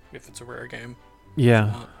ask if it's a rare game.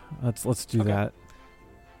 Yeah. Let's do Okay. that.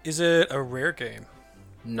 Is it a rare game?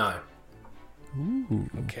 No. Ooh.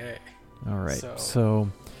 Okay. All right. So-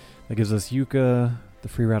 So that gives us Yuka, the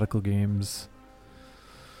Free Radical games.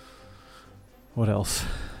 What else?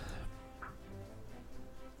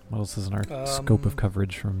 What else is in our scope of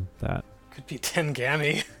coverage from that? Could be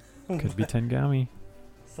Tengami. Could be Tengami.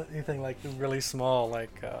 Anything like really small,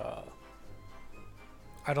 like I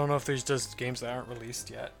don't know if there's just games that aren't released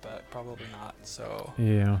yet, but probably not. So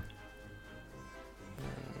Yeah.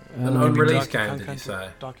 An Maybe unreleased Donkey game, Kong did you Country, say?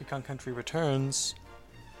 Donkey Kong Country Returns,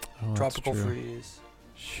 Oh, that's Tropical true. Freeze.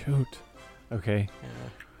 Shoot. Okay.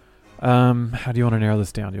 Yeah. How do you want to narrow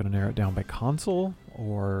this down? Do you want to narrow it down by console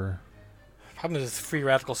or? Problem is, free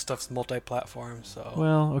radical stuff's multi-platform, so.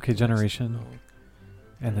 Well, okay, generation,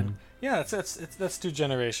 and then Yeah, let's do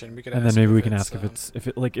generation. We could. and ask then maybe if we can it's,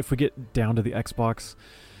 ask if we get down to the Xbox.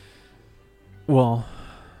 Well,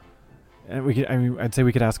 and I'd say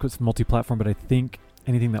we could ask what's multi-platform, but I think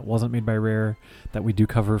anything that wasn't made by Rare that we do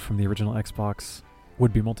cover from the original Xbox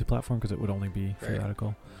would be multi-platform because it would only be free Right.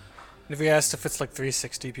 radical. If we asked if it's like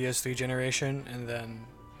 360 PS3 generation, and then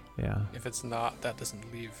Yeah. if it's not, that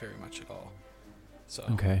doesn't leave very much at all. So.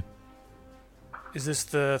 Okay. Is this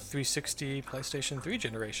the 360 PlayStation 3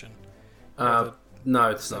 generation? Or No,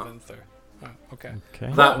 the it's not. 7th? Oh, okay.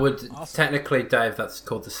 Okay. That would Awesome. technically, Dave. That's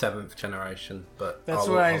called the 7th generation, but That's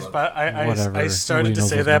I'll- why I'll- Whatever. I started Nobody to knows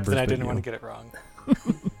say those that, but then numbers I didn't but want you. to get it wrong.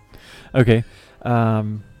 Okay.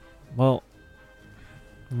 Well,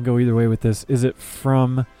 we can go either way with this. Is it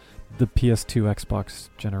from the PS2 Xbox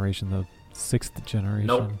generation, the 6th generation?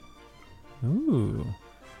 Nope. Ooh.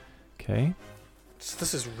 Okay. So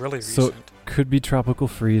this is really So- recent. Could be Tropical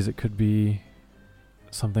Freeze. It could be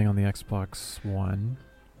something on the Xbox One.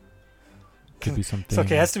 Could be something. So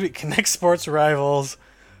okay, it has to be Connect Sports Rivals,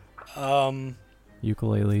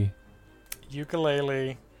 Ukulele.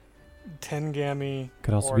 Ukulele, Tengami.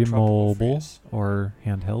 Could also or be Tropical mobile Freeze. or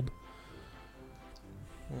handheld.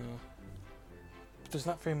 Yeah. But there's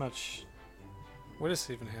not very much. What is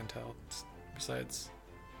even handheld besides?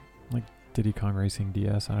 Diddy Kong Racing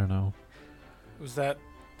DS. I don't know. Was that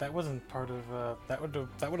wasn't part of that would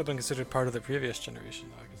have been considered part of the previous generation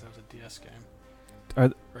though, because that was a DS game.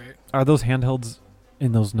 Right. Are those handhelds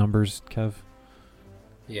in those numbers, Kev?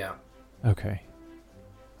 Yeah. Okay.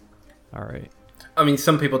 All right. I mean,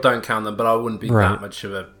 some people don't count them, but I wouldn't be Right. that much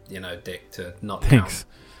of a dick to not Thanks.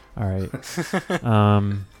 All right.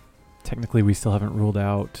 Technically, we still haven't ruled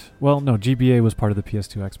out. Well, no, GBA was part of the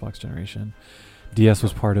PS2 Xbox generation. DS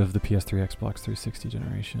was part of the PS3 Xbox 360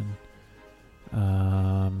 generation. It's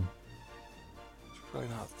really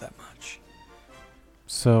not that much.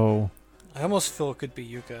 So I almost feel it could be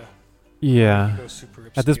Yuka. yeah, Go super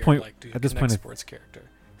At this obscure, point- like, do at this Kinect point, sports character.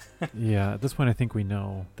 yeah. At this point, I think we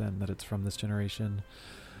know then that it's from this generation.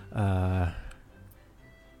 How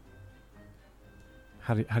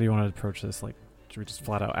do you want to approach this? Like, should we just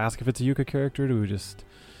flat out ask if it's a Yuka character? Do we just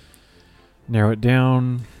narrow it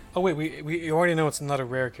down? Oh wait, we already know it's not a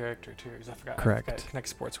rare character too. Because I forgot. Correct. I forgot Kinect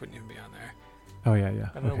Sports wouldn't even be on there. Oh yeah. I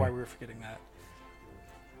don't know Okay. why we were forgetting that.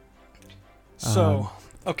 So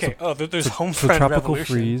okay. There's So Homefront Tropical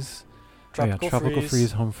Revolution. Freeze. Tropical Tropical Freeze,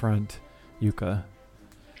 Freeze, Homefront, Yuka.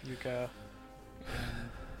 Yuka. And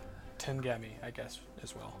Tengami, I guess,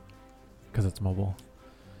 as well. Because it's mobile.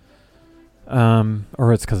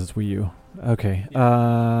 Or it's because it's Wii U. Okay.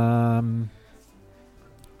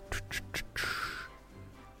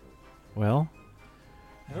 Well,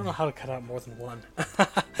 I don't know how to cut out more than one.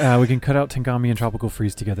 we can cut out Tengami and Tropical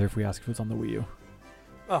Freeze together if we ask if it's on the Wii U.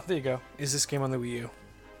 Oh, there you go. Is this game on the Wii U?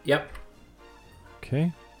 Yep.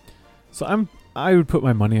 Okay. So I would put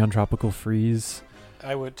my money on Tropical Freeze.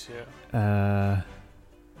 I would too.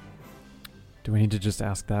 Do we need to just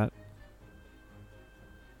ask that?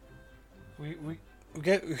 We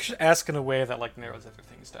should ask in a way that like narrows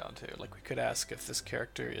everything down too. Like we could ask if this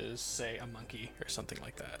character is, say, a monkey or something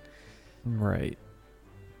like that. Right.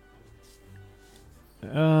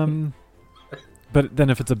 But then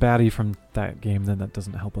if it's a baddie from that game, then that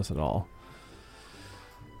doesn't help us at all.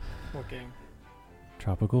 What game?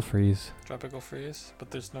 Tropical Freeze. Tropical Freeze. But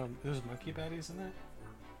there's monkey baddies in that.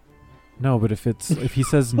 No, but if he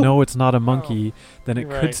says no, it's not a monkey, then it You're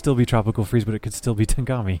could right. still be Tropical Freeze, but it could still be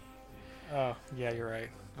Tengami. Oh, yeah, you're right.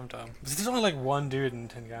 I'm dumb. There's only like one dude in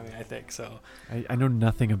Tengami, I think. So I know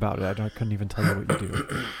nothing about it. I couldn't even tell you what you do.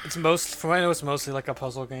 from what I know, it's mostly like a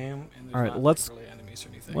puzzle game. And there's All right, not, let's- like, really enemies or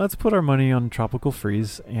anything. Let's put our money on Tropical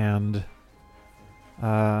Freeze and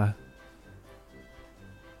I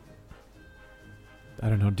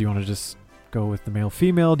don't know, do you want to just go with the male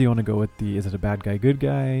female? Do you want to go with is it a bad guy good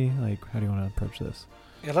guy? Like how do you want to approach this?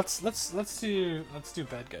 Yeah, let's do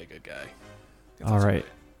bad guy, good guy. If All that's right.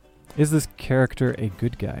 Is this character a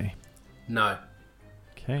good guy? No.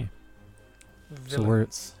 Okay. So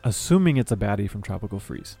Villains. assuming it's a baddie from Tropical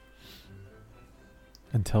Freeze.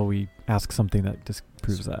 Until we ask something that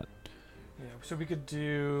disproves that. Yeah, so we could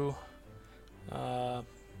do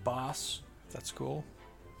boss. If that's cool.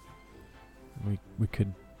 We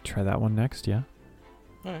could try that one next, yeah?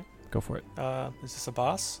 Alright. Go for it. Is this a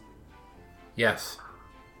boss? Yes.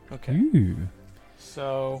 Okay. Ooh.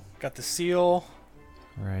 So got the seal.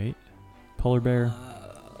 Right. Polar bear.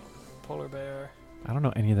 Polar bear. I don't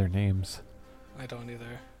know any of their names. I don't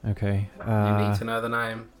either. Okay. You need to know the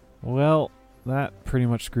name. Well, that pretty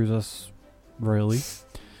much screws us royally.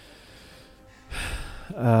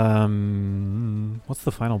 What's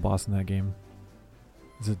the final boss in that game?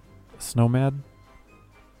 Is it Snowmad?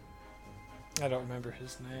 I don't remember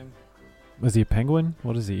his name. Was he a penguin?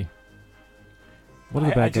 What is he? What are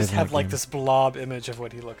the I bad guys just in have that like game? this blob image of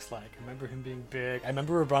what he looks like. I remember him being big. I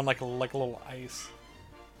remember we were on like a little ice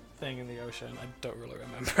thing in the ocean. I don't really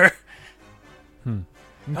remember.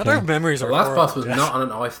 Not our memories The are last horrible, boss was Jeff. not on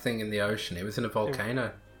an ice thing in the ocean. It was in a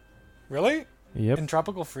volcano. Really? Yep. In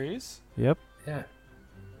Tropical Freeze? Yep. Yeah.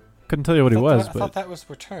 Couldn't tell you what he was, I but thought that was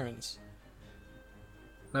Returns.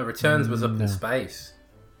 No, Returns was up No. in space.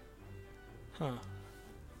 Huh.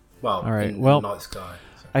 Well, All right, in well- the night sky.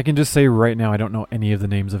 So. I can just say right now I don't know any of the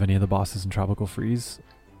names of any of the bosses in Tropical Freeze.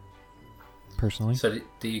 Personally. So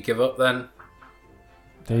do you give up then?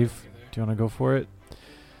 Dave, do you want to go for it?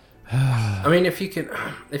 I mean, if you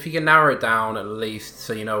can narrow it down at least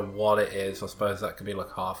so you know what it is, I suppose that could be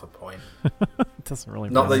like half a point. It doesn't really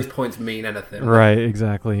Not matter. these points mean anything. Right,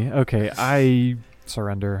 exactly. Okay, I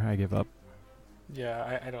surrender. I give up.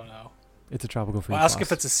 Yeah, I don't know. It's a Tropical Freeze Well, ask boss.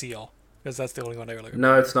 if it's a seal, because that's the only one I really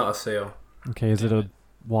remember. No, it's not a seal. Okay, is it a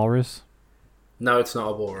walrus? No, it's not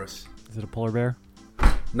a walrus. Is it a polar bear?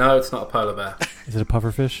 No, it's not a polar bear. Is it a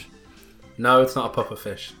pufferfish? No, it's not a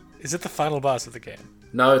pufferfish. Is it the final boss of the game?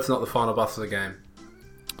 No, it's not the final boss of the game.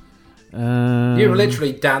 Um, You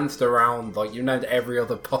literally danced around like you named every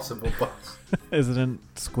other possible boss. Is it a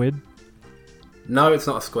squid? No, it's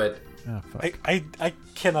not a squid. Oh, fuck. I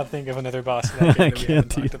cannot think of another boss in that game I that we haven't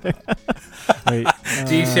can't talked about. Wait.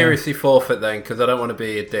 Do you seriously forfeit then? Because I don't want to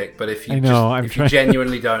be a dick, but if you I know, I'm if you trying-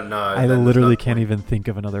 genuinely don't know, I then there's literally no can't point. even think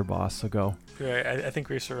of another boss, so go. Right, I think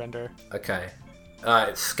we surrender. Okay,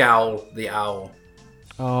 it's Scowl the owl.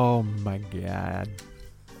 Oh my god.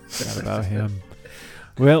 Forgot about him.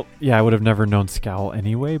 Well, yeah, I would have never known Scowl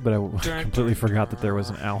anyway, but I completely forgot that there was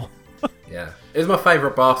an owl. Yeah, it was my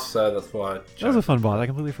favorite boss, so that's why. That was a fun boss. I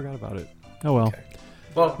completely forgot about it. Oh well. Okay.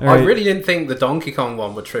 Well, All I right. really didn't think the Donkey Kong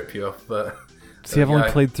one would trip you up, but See, I've there we only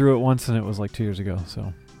go. played through it once, and it was like 2 years ago,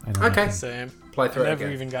 so I know Okay. nothing. Same. play I through it never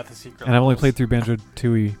again. even got the secret. And I've only levels. played through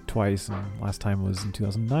Banjo-Tooie twice, and last time was in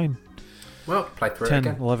 2009. Well, play through 10, it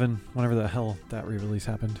again. 11, whenever the hell that re-release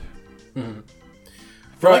happened. Mhm.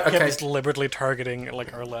 I feel Right, like Kev okay. is deliberately targeting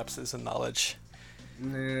like our lapses in knowledge.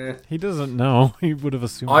 Nah. He doesn't know. He would have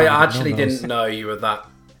assumed. I he would have actually known those. didn't know you were that,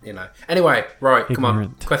 Anyway, right, come on.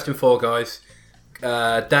 Ignorant. Question 4, guys.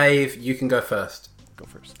 Dave, you can go first. Go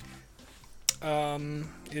first.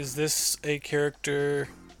 Is this a character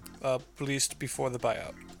released before the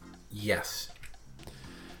buyout? Yes.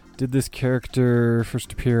 Did this character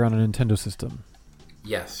first appear on a Nintendo system?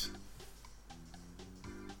 Yes.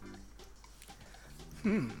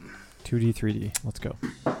 2D, 3D. Let's go.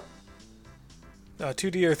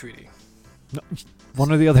 2D or 3D? No,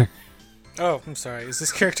 one or the other. Oh, I'm sorry. Is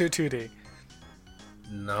this character 2D?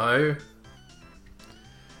 No.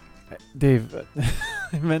 Dave,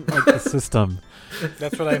 I meant like the system.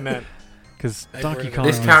 That's what I meant. Because I Donkey worded Kong.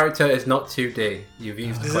 This was- character is not 2D. You've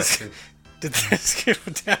used the Is this- question. Did this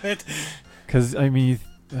damn it? Because I mean,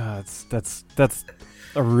 that's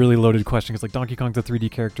a really loaded question. Because like Donkey Kong's a 3D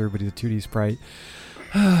character, but he's a 2D sprite.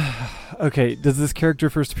 Okay, does this character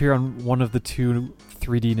first appear on one of the two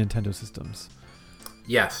 3D Nintendo systems?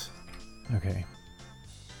 Yes. Okay.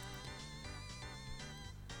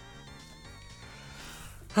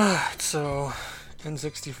 So,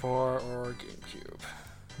 N64 or GameCube?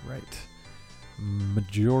 Right.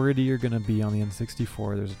 Majority are going to be on the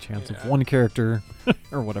N64. There's a chance of Yeah. one character,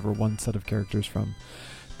 or whatever, one set of characters from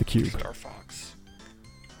the Cube. Star Fox.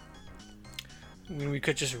 I mean, we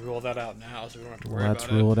could just rule that out now, so we don't have to worry Let's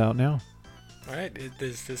about rule it out now. it. Alright,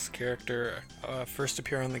 does this character first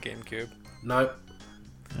appear on the GameCube? No.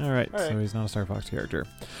 Alright, so Alright. he's not a Star Fox character.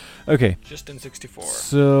 Okay, Just N64.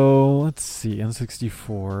 so let's see.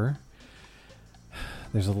 N64.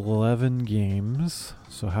 There's 11 games.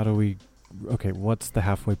 So how do we... Okay, what's the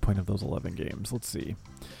halfway point of those 11 games? Let's see.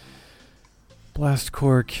 Blast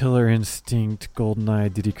Corps, Killer Instinct,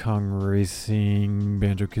 GoldenEye, Diddy Kong Racing,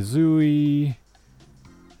 Banjo-Kazooie.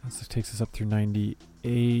 This takes us up through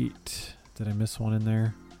 98. Did I miss one in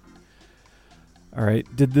there?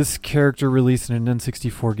 Alright, did this character release in an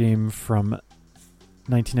N64 game from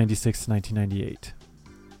 1996 to 1998?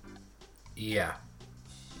 Yeah.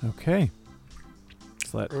 Okay.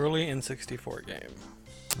 So that, Early N64 game.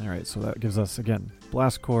 alright, so that gives us, again,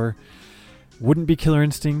 Blast Corps. Wouldn't be Killer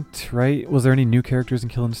Instinct, right? Was there any new characters in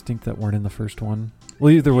Killer Instinct that weren't in the first one?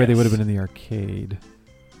 Well, either way, they would have Yes. been in the arcade.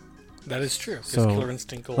 That is true. 'Cause So, Killer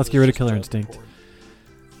Instinct Gold let's is get rid of just Killer a Instinct. port.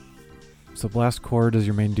 So Blast Corps, does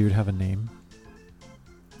your main dude have a name?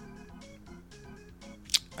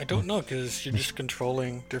 I don't know, because you're just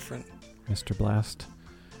controlling different... Mr. Blast?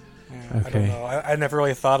 Yeah, I Okay. don't know. I never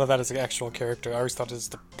really thought of that as an actual character. I always thought it was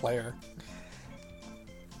the player.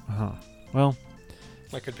 Uh-huh. Well,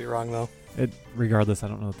 I could be wrong, though. regardless, I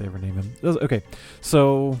don't know if they ever name him. Okay,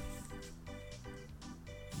 so...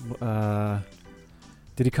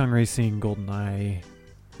 Diddy Kong Racing, GoldenEye,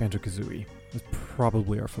 Banjo-Kazooie is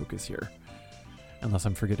probably our focus here. Unless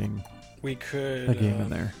I'm forgetting We could... a game in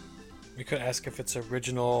there. We could ask if it's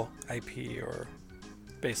original IP or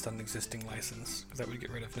based on existing license, because that would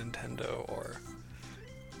get rid of Nintendo or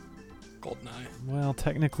GoldenEye. Well,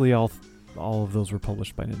 technically, all of those were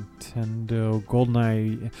published by Nintendo.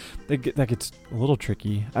 GoldenEye, that gets a little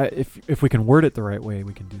tricky. If we can word it the right way,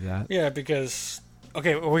 we can do that. Yeah, because...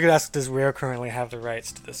 Okay, well, we could ask, does Rare currently have the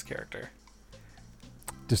rights to this character?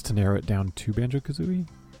 Just to narrow it down to Banjo-Kazooie?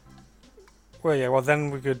 Well, yeah, well, then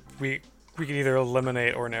we could either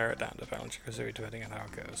eliminate or narrow it down to Banjo-Kazooie, depending on how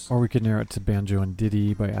it goes. Or we could narrow it to Banjo and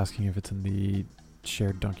Diddy by asking if it's in the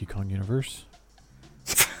shared Donkey Kong universe.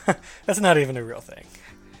 That's not even a real thing.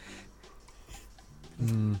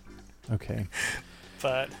 Okay.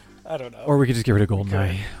 But, I don't know. Or we could just get rid of We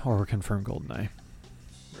GoldenEye. Or confirm GoldenEye.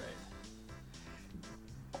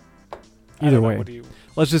 I Either don't know, way. what do you...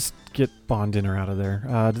 Let's just get Bond in or out of there.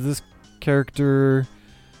 Does this character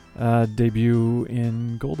debut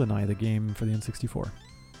in GoldenEye, the game for the N64?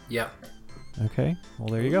 Yeah. Okay. Well,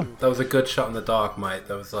 there you go. Ooh. That was a good shot in the dark, mate.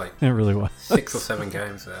 There was like It really was. 6 or 7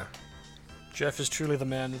 games there. Jeff is truly the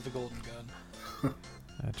man with the golden gun.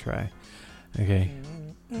 I try. Okay.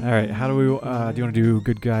 All right. How do we? Do you want to do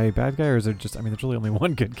good guy, bad guy, or is there just? I mean, there's really only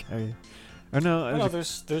one good guy. Or no? Oh,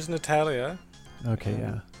 there's Natalia. Okay.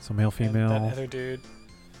 Yeah. So male, And female. that other dude.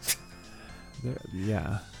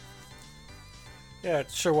 Yeah. Yeah,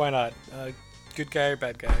 sure, why not? Good guy or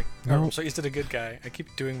bad guy? No. Oh, so is it a good guy? I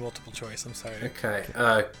keep doing multiple choice, I'm sorry. Okay.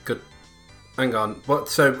 Good. Hang on. What?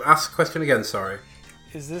 So ask the question again. Sorry.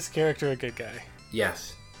 Is this character a good guy?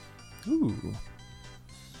 Yes. Ooh.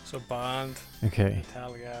 So Bond, Okay.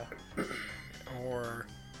 Natalia, or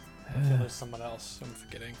I feel there's someone else I'm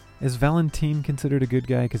forgetting. Is Valentine considered a good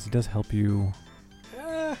guy? Because he does help you.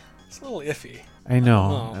 It's a little iffy. I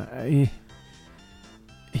know.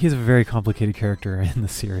 He's a very complicated character in the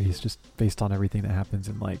series, just based on everything that happens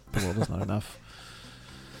in like the world is not enough.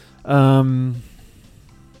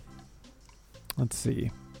 Let's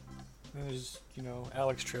see. There's,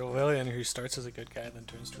 Alex Trevelyan, who starts as a good guy and then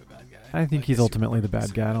turns to a bad guy. I think Like he's a ultimately the super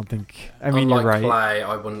bad guy. I don't think. Yeah. I mean, Unlike you're right. Clay,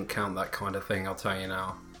 I wouldn't count that kind of thing. I'll tell you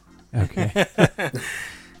now. Okay.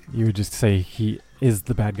 You would just say is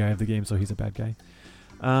the bad guy of the game, so he's a bad guy.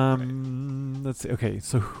 Let's see. Okay,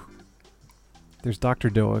 so there's Dr.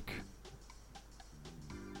 Doak,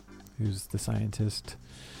 who's the scientist.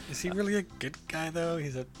 Is he really a good guy though?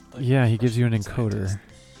 He's a Yeah, he gives you an scientist. encoder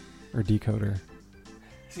or decoder.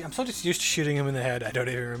 See, I'm so just used to shooting him in the head. I don't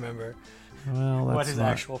even remember Well, that's what his not-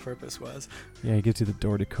 actual purpose was. Yeah, he gives you the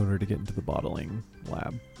door decoder to get into the bottling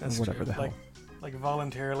lab That's or whatever true. the hell. Like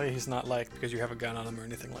voluntarily, he's not like because you have a gun on him or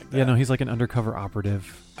anything like that. Yeah, no, he's like an undercover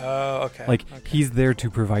operative. Oh, okay. Like okay. he's there to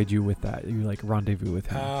provide you with that. You like rendezvous with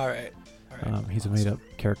him. All right. He's a made-up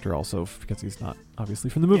character also because he's not obviously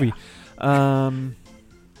from the movie.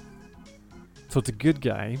 So it's a good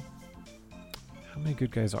guy. How many good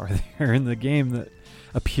guys are there in the game that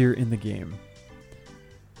appear in the game?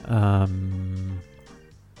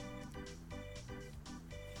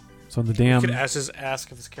 So in the You damn could ask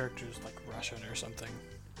if his character is like Russian or something,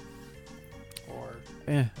 or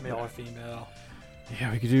male or female.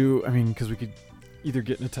 Yeah, we could do. I mean, because we could either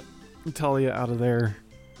get Natalia out of there,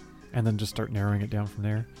 and then just start narrowing it down from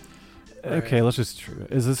there. Right. Okay, let's just.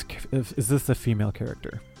 Is this a female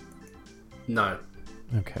character? No.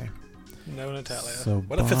 Okay. No, Natalia. So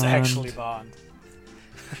what if it's actually Bond?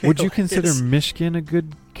 Would you consider It's- Mishkin a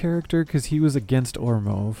good character? Because he was against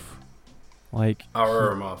Ormov. Like,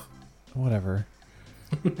 Auroromov. whatever.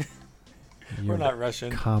 We're You're not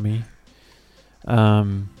Russian. commie.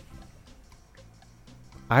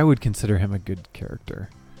 I would consider him a good character.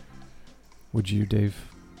 Would you, Dave?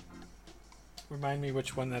 Remind me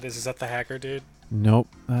which one that is. Is that the hacker dude? Nope,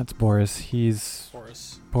 that's Boris.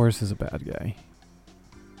 Boris is a bad guy,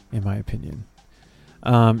 in my opinion.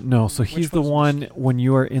 No, so Which he's the one's one Mishkin? when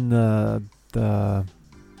you are in the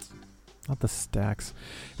not the stacks,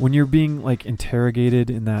 when you're being like interrogated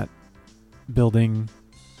in that building.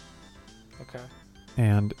 Okay.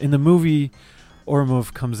 And in the movie,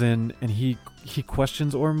 Ormov comes in and he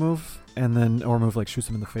questions Ormov, and then Ormov like shoots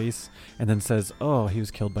him in the face, and then says, "Oh, he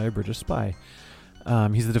was killed by a British spy."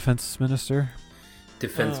 He's the defense minister.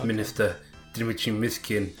 Defense okay. Minister Dmitry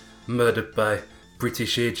Mishkin, murdered by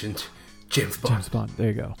British agent James Bond. James Bond. There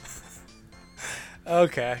you go.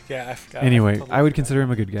 Okay. Yeah, I forgot. Anyway, totally I would forgot. consider him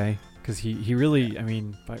a good guy because he really, I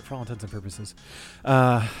mean, for all intents and purposes.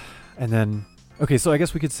 And then, okay, so I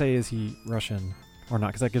guess we could say, is he Russian or not?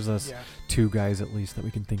 Because that gives us Yeah. two guys at least that we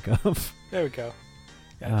can think of. There we go.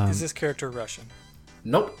 Yeah. Is Um, this character Russian?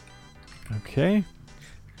 Nope. Okay.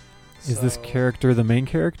 Is this So- character the main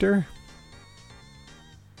character?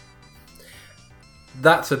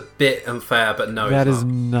 That's a bit unfair, but no, That it's is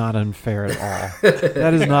not. not unfair at all.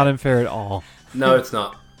 That is not unfair at all. No, it's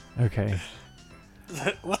not. Okay.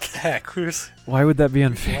 What the heck? Who's Why would that be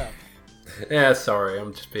unfair? left? Yeah, sorry,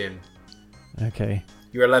 I'm just being... Okay.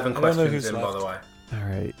 You're 11 I don't know questions who's in, by left. the way. All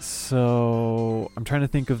right. So I'm trying to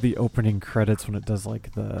think of the opening credits when it does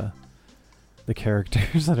like the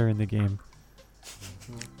characters that are in the game.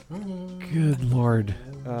 Good lord.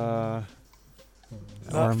 Not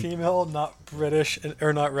Or- female, not British,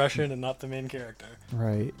 or not Russian, and not the main character.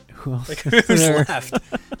 right. Who else? Like is who's there? left?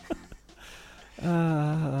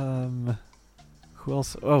 Who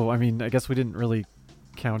else? Oh, I mean, I guess we didn't really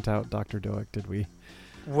count out Dr. Doak, did we?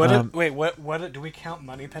 What? Um, What? Do we count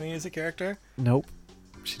Moneypenny as a character? Nope.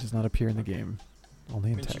 She does not appear in the game. Only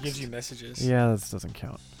I in mean, she text. gives you messages. Yeah, that doesn't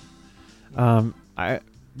count. Do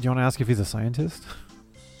you want to ask if he's a scientist?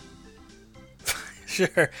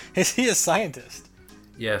 Sure. Is he a scientist?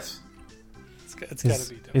 Yes. It's gotta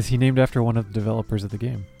be. Is he named after one of the developers of the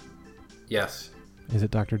game? Yes. Is it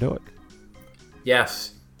Dr. Doak?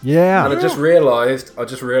 Yes. Yeah. And I just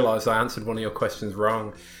realised I answered one of your questions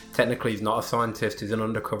wrong. Technically, he's not a scientist, he's an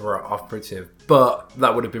undercover operative. But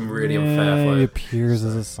that would have been really unfair for He you. appears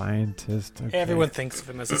as a scientist. Okay. Everyone thinks of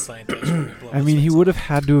him as a scientist. when we blow I his mean, he face would off. have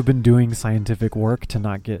had to have been doing scientific work to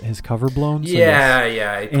not get his cover blown. So Yeah,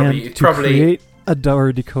 yes. yeah. And He to probably create a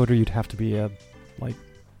door decoder, you'd have to be a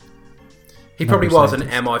he probably another was an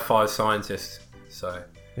scientist. MI5 scientist. So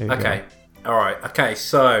there you okay. Alright, okay,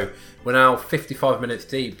 so we're now 55 minutes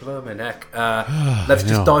deep. Blimey neck. Let's I just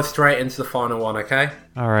know. dive straight into the final one, okay?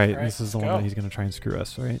 All right, All right, this is the let's one go. that he's going to try and screw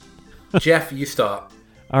us, right? Jeff, you start.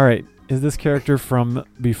 All right. Is this character from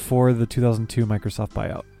before the 2002 Microsoft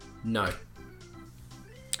buyout? No.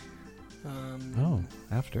 Oh,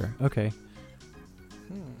 after. Okay.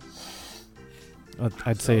 hmm.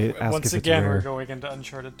 I'd say ask Once if it's again, rare. we're going into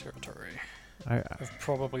uncharted territory I, of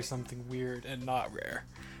probably something weird and not rare.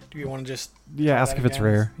 Do you want to just? yeah, try ask that if it's again?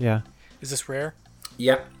 rare. Yeah. Is this rare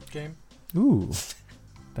Yep. game? Ooh,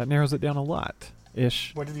 that narrows it down a lot,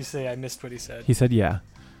 ish. What did he say? I missed what he said. He said yeah.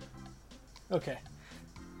 Okay.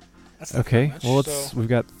 That's not Okay. very much, Well, so- we've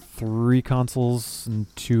got 3 consoles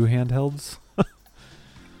and 2 handhelds.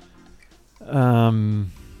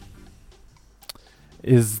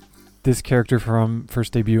 Is this character from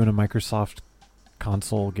first debut in a Microsoft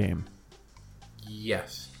console game?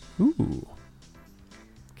 Yes. Ooh.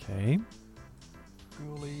 Okay.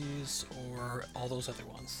 Ghoulies or all those other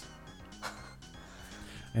ones.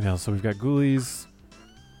 I know. So we've got Ghoulies,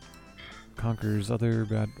 Conker's other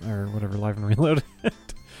bad or whatever, Live and Reload.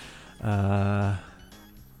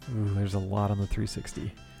 There's a lot on the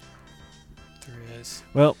 360. There is.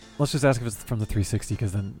 Well, let's just ask if it's from the 360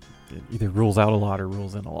 because then it either rules out a lot or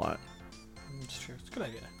rules in a lot. It's true. It's a good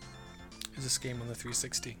idea. Is this game on the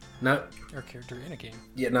 360? No. Or character in a game?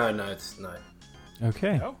 Yeah, no, it's no.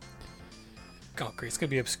 Okay. No? Oh, great. It's going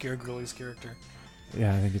to be obscure Ghoulies character.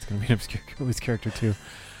 Yeah, I think it's going to be an obscure Ghoulies character too.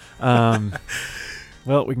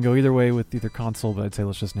 Well, we can go either way with either console, but I'd say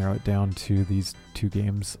let's just narrow it down to these two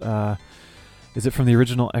games. Is it from the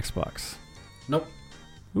original Xbox? Nope.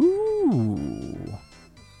 Ooh.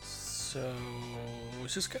 So,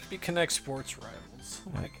 it's just going to be Connect Sports Rivals.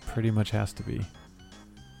 Oh my That god. pretty much has to be.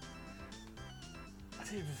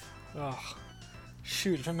 Oh,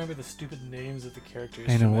 shoot. If I remember the stupid names of the characters.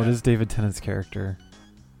 I know. from What that. is David Tennant's character?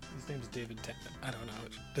 His name's David Tennant. I don't know.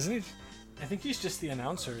 Doesn't he? I think he's just the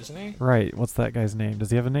announcer, isn't he? Right. What's that guy's name? Does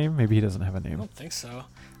he have a name? Maybe he doesn't have a I name. don't think so.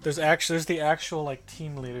 There's the actual like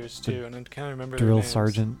team leaders too, and I can't remember their Drill names.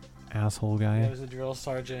 sergeant, asshole guy. Yeah, there's a drill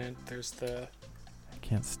sergeant. There's the I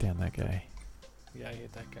can't stand that guy. I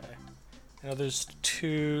hate that guy. I know there's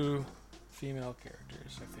 2 female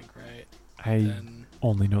characters, I think, right? I Then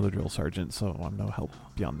only know the drill sergeant, so I'm no help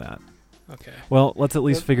beyond that. okay, Well, let's at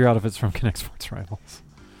least Yep. figure out if it's from Connect Sports Rivals.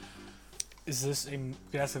 is this a?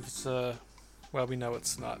 Yes, if it's a. Well, we know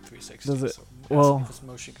it's not 360. Does it- So well- if it's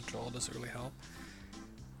motion control, it doesn't really help.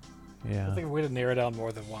 I Yeah. think a way to narrow down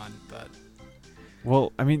more than one, but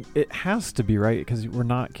Well, I mean, it has to be, right? Because we're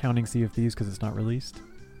not counting Sea of Thieves because it's not released.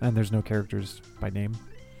 And there's no characters by name,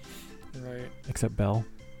 right. except Belle.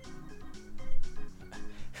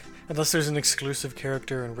 Unless there's an exclusive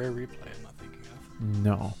character in Rare Replay, I'm not thinking of.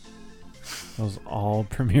 No. Those all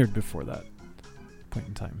premiered before that point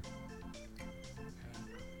in time.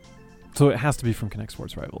 So it has to be from Connect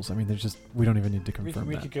Sports Rivals. I mean, there's just, we don't even need to confirm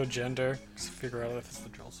We that. could go gender, just figure out if it's the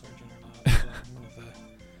drill sergeant or not. One of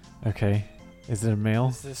the- Okay. Is it a male?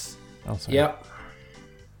 Is this? Oh, sorry. Yep.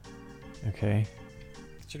 Okay.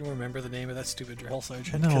 Do you remember the name of that stupid drill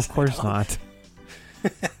sergeant? No, 'Cause of I course don't. not.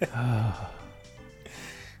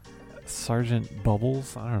 Sergeant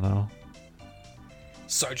Bubbles? I don't know.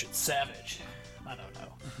 Sergeant Savage. I don't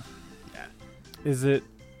know. Is it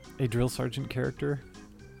a drill sergeant character?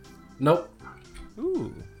 Nope.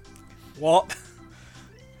 Ooh. What?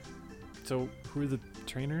 So who are the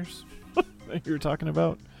trainers that you were talking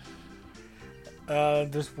about?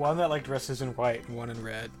 There's one that like dresses in white and one in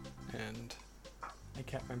red, and I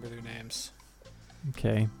can't remember their names.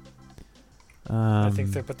 Okay. I think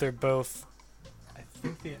they're both.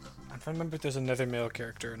 I'm trying to remember if there's another male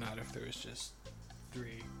character or not. If there was just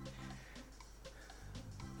 3.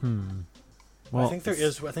 Well, I think there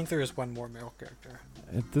is. I think there is one more male character.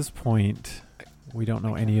 At this point, we don't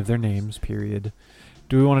know any of their names, period.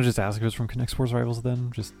 Do we want to just ask if it's from Connect Sports Rivals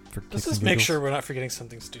then? Just for Let's kicks just and make giggles? sure we're not forgetting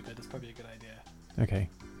something stupid. It's probably a good idea. Okay.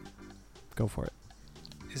 Go for it.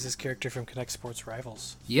 Is this character from Connect Sports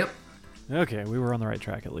Rivals? Yep. Okay, we were on the right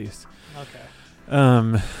track at least.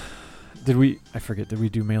 Okay. Did we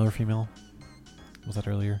do male or female? Was that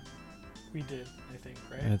earlier? We did, I think,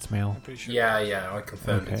 right? And it's male. I'm pretty sure. Yeah, I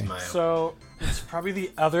confirmed it's Okay. male. So it's probably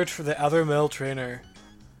the other male trainer,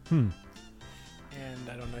 Hmm. and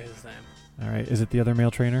I don't know his name. All right. Is it the other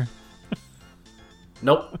male trainer?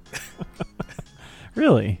 Nope.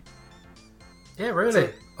 Really? Yeah, really.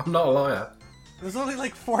 I'm not a liar. There's only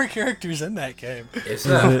like 4 characters in that game. Is Is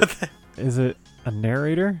there? is it a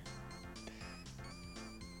narrator?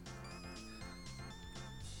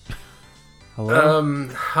 Hello?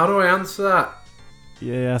 How do I answer that?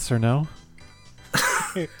 Yes or no?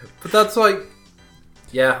 But that's like,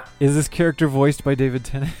 yeah, Is this character voiced by David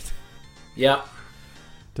Tennant? yeah.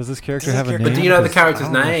 Does this character Does this have a character- name? But do you know the 'Cause character's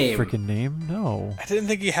I don't know the name? Freaking name? No. I didn't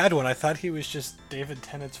think he had one. I thought he was just David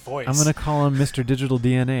Tennant's voice. I'm gonna call him Mr. Digital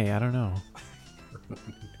DNA. I don't know.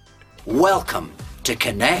 Welcome to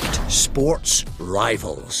Connect Sports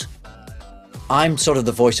Rivals. I'm sort of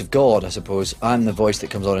the voice of God, I suppose. I'm the voice that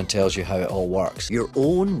comes on and tells you how it all works. Your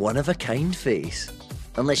own one-of-a-kind face.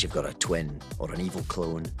 Unless you've got a twin or an evil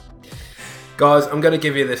clone. Guys, I'm going to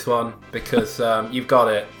give you this one because you've got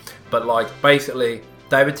it. But like, basically,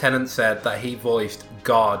 David Tennant said that he voiced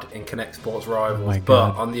God in Connect Sports Rivals. my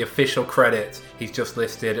But God. on the official credits, he's just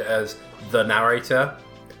listed as the narrator.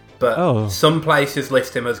 But Oh. some places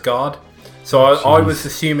list him as God. So I Jeez. was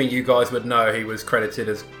assuming you guys would know he was credited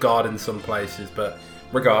as God in some places, but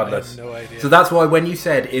regardless. I have no idea. So that's why when you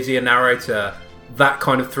said, is he a narrator, that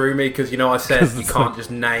kind of threw me, because, I said 'Cause you it's can't like just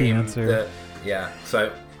the name answer. the... Yeah,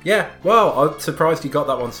 so... Yeah, well, I'm surprised you got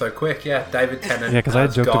that one so quick. Yeah, David Tennant. Yeah, 'cause I had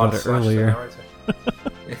as joked God about it / the earlier. narrator.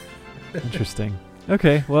 Interesting.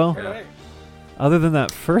 Okay, well, Yeah. Alright. other than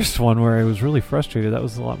that first one where I was really frustrated, that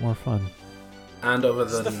was a lot more fun. And other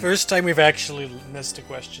This is the than... first time we've actually missed a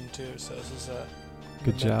question too, so this is a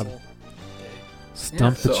Good job. mental day.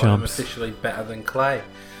 Stump the so I'm chumps. officially better than Clay.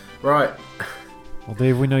 Right. Well,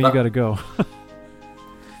 Dave, we know you But- got to go.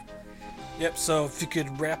 Yep. So if you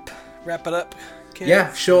could wrap it up. Kev.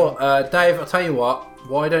 Yeah, sure. Dave, I'll tell you what.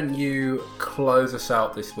 Why don't you close us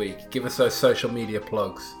out this week? Give us those social media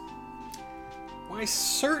plugs. Why,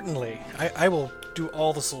 certainly. I will do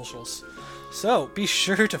all the socials. So be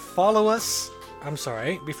sure to follow us. I'm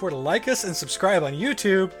sorry. Before to like us and subscribe on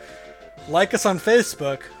YouTube, like us on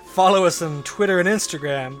Facebook, follow us on Twitter and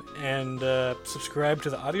Instagram, and subscribe to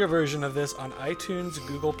the audio version of this on iTunes,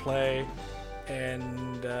 Google Play,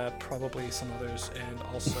 and probably some others. And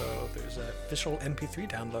also, there's an official MP3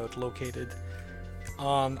 download located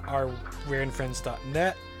on our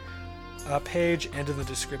rareandfriends.net page and in the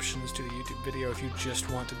descriptions to the YouTube video if you just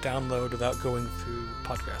want to download without going through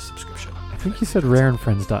podcast subscription. I think you said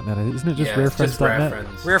rareandfriends.net. Isn't it just Yeah, it's just Rare rarefriends.net?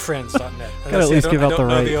 Friends. Rarefriends.net. As Gotta I at say, least I give don't- out I the don't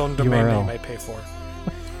know right the own domain URL. name I pay for.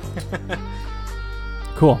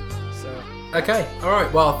 Cool. So, Okay,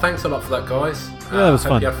 alright. Well, thanks a lot for that, guys. Yeah, that was hope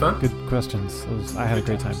fun. you had fun. Good questions. I had a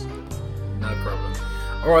great time. No problem.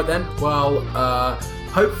 Alright then. Well,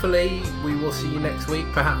 hopefully we will see you next week,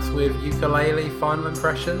 perhaps with ukulele final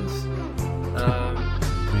impressions.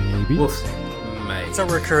 Maybe. We'll see. Maybe. it's a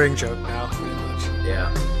recurring joke now, pretty much.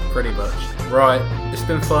 Yeah, pretty much. Right. It's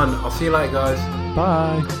been fun. I'll see you later, guys.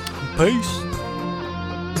 Bye. Peace.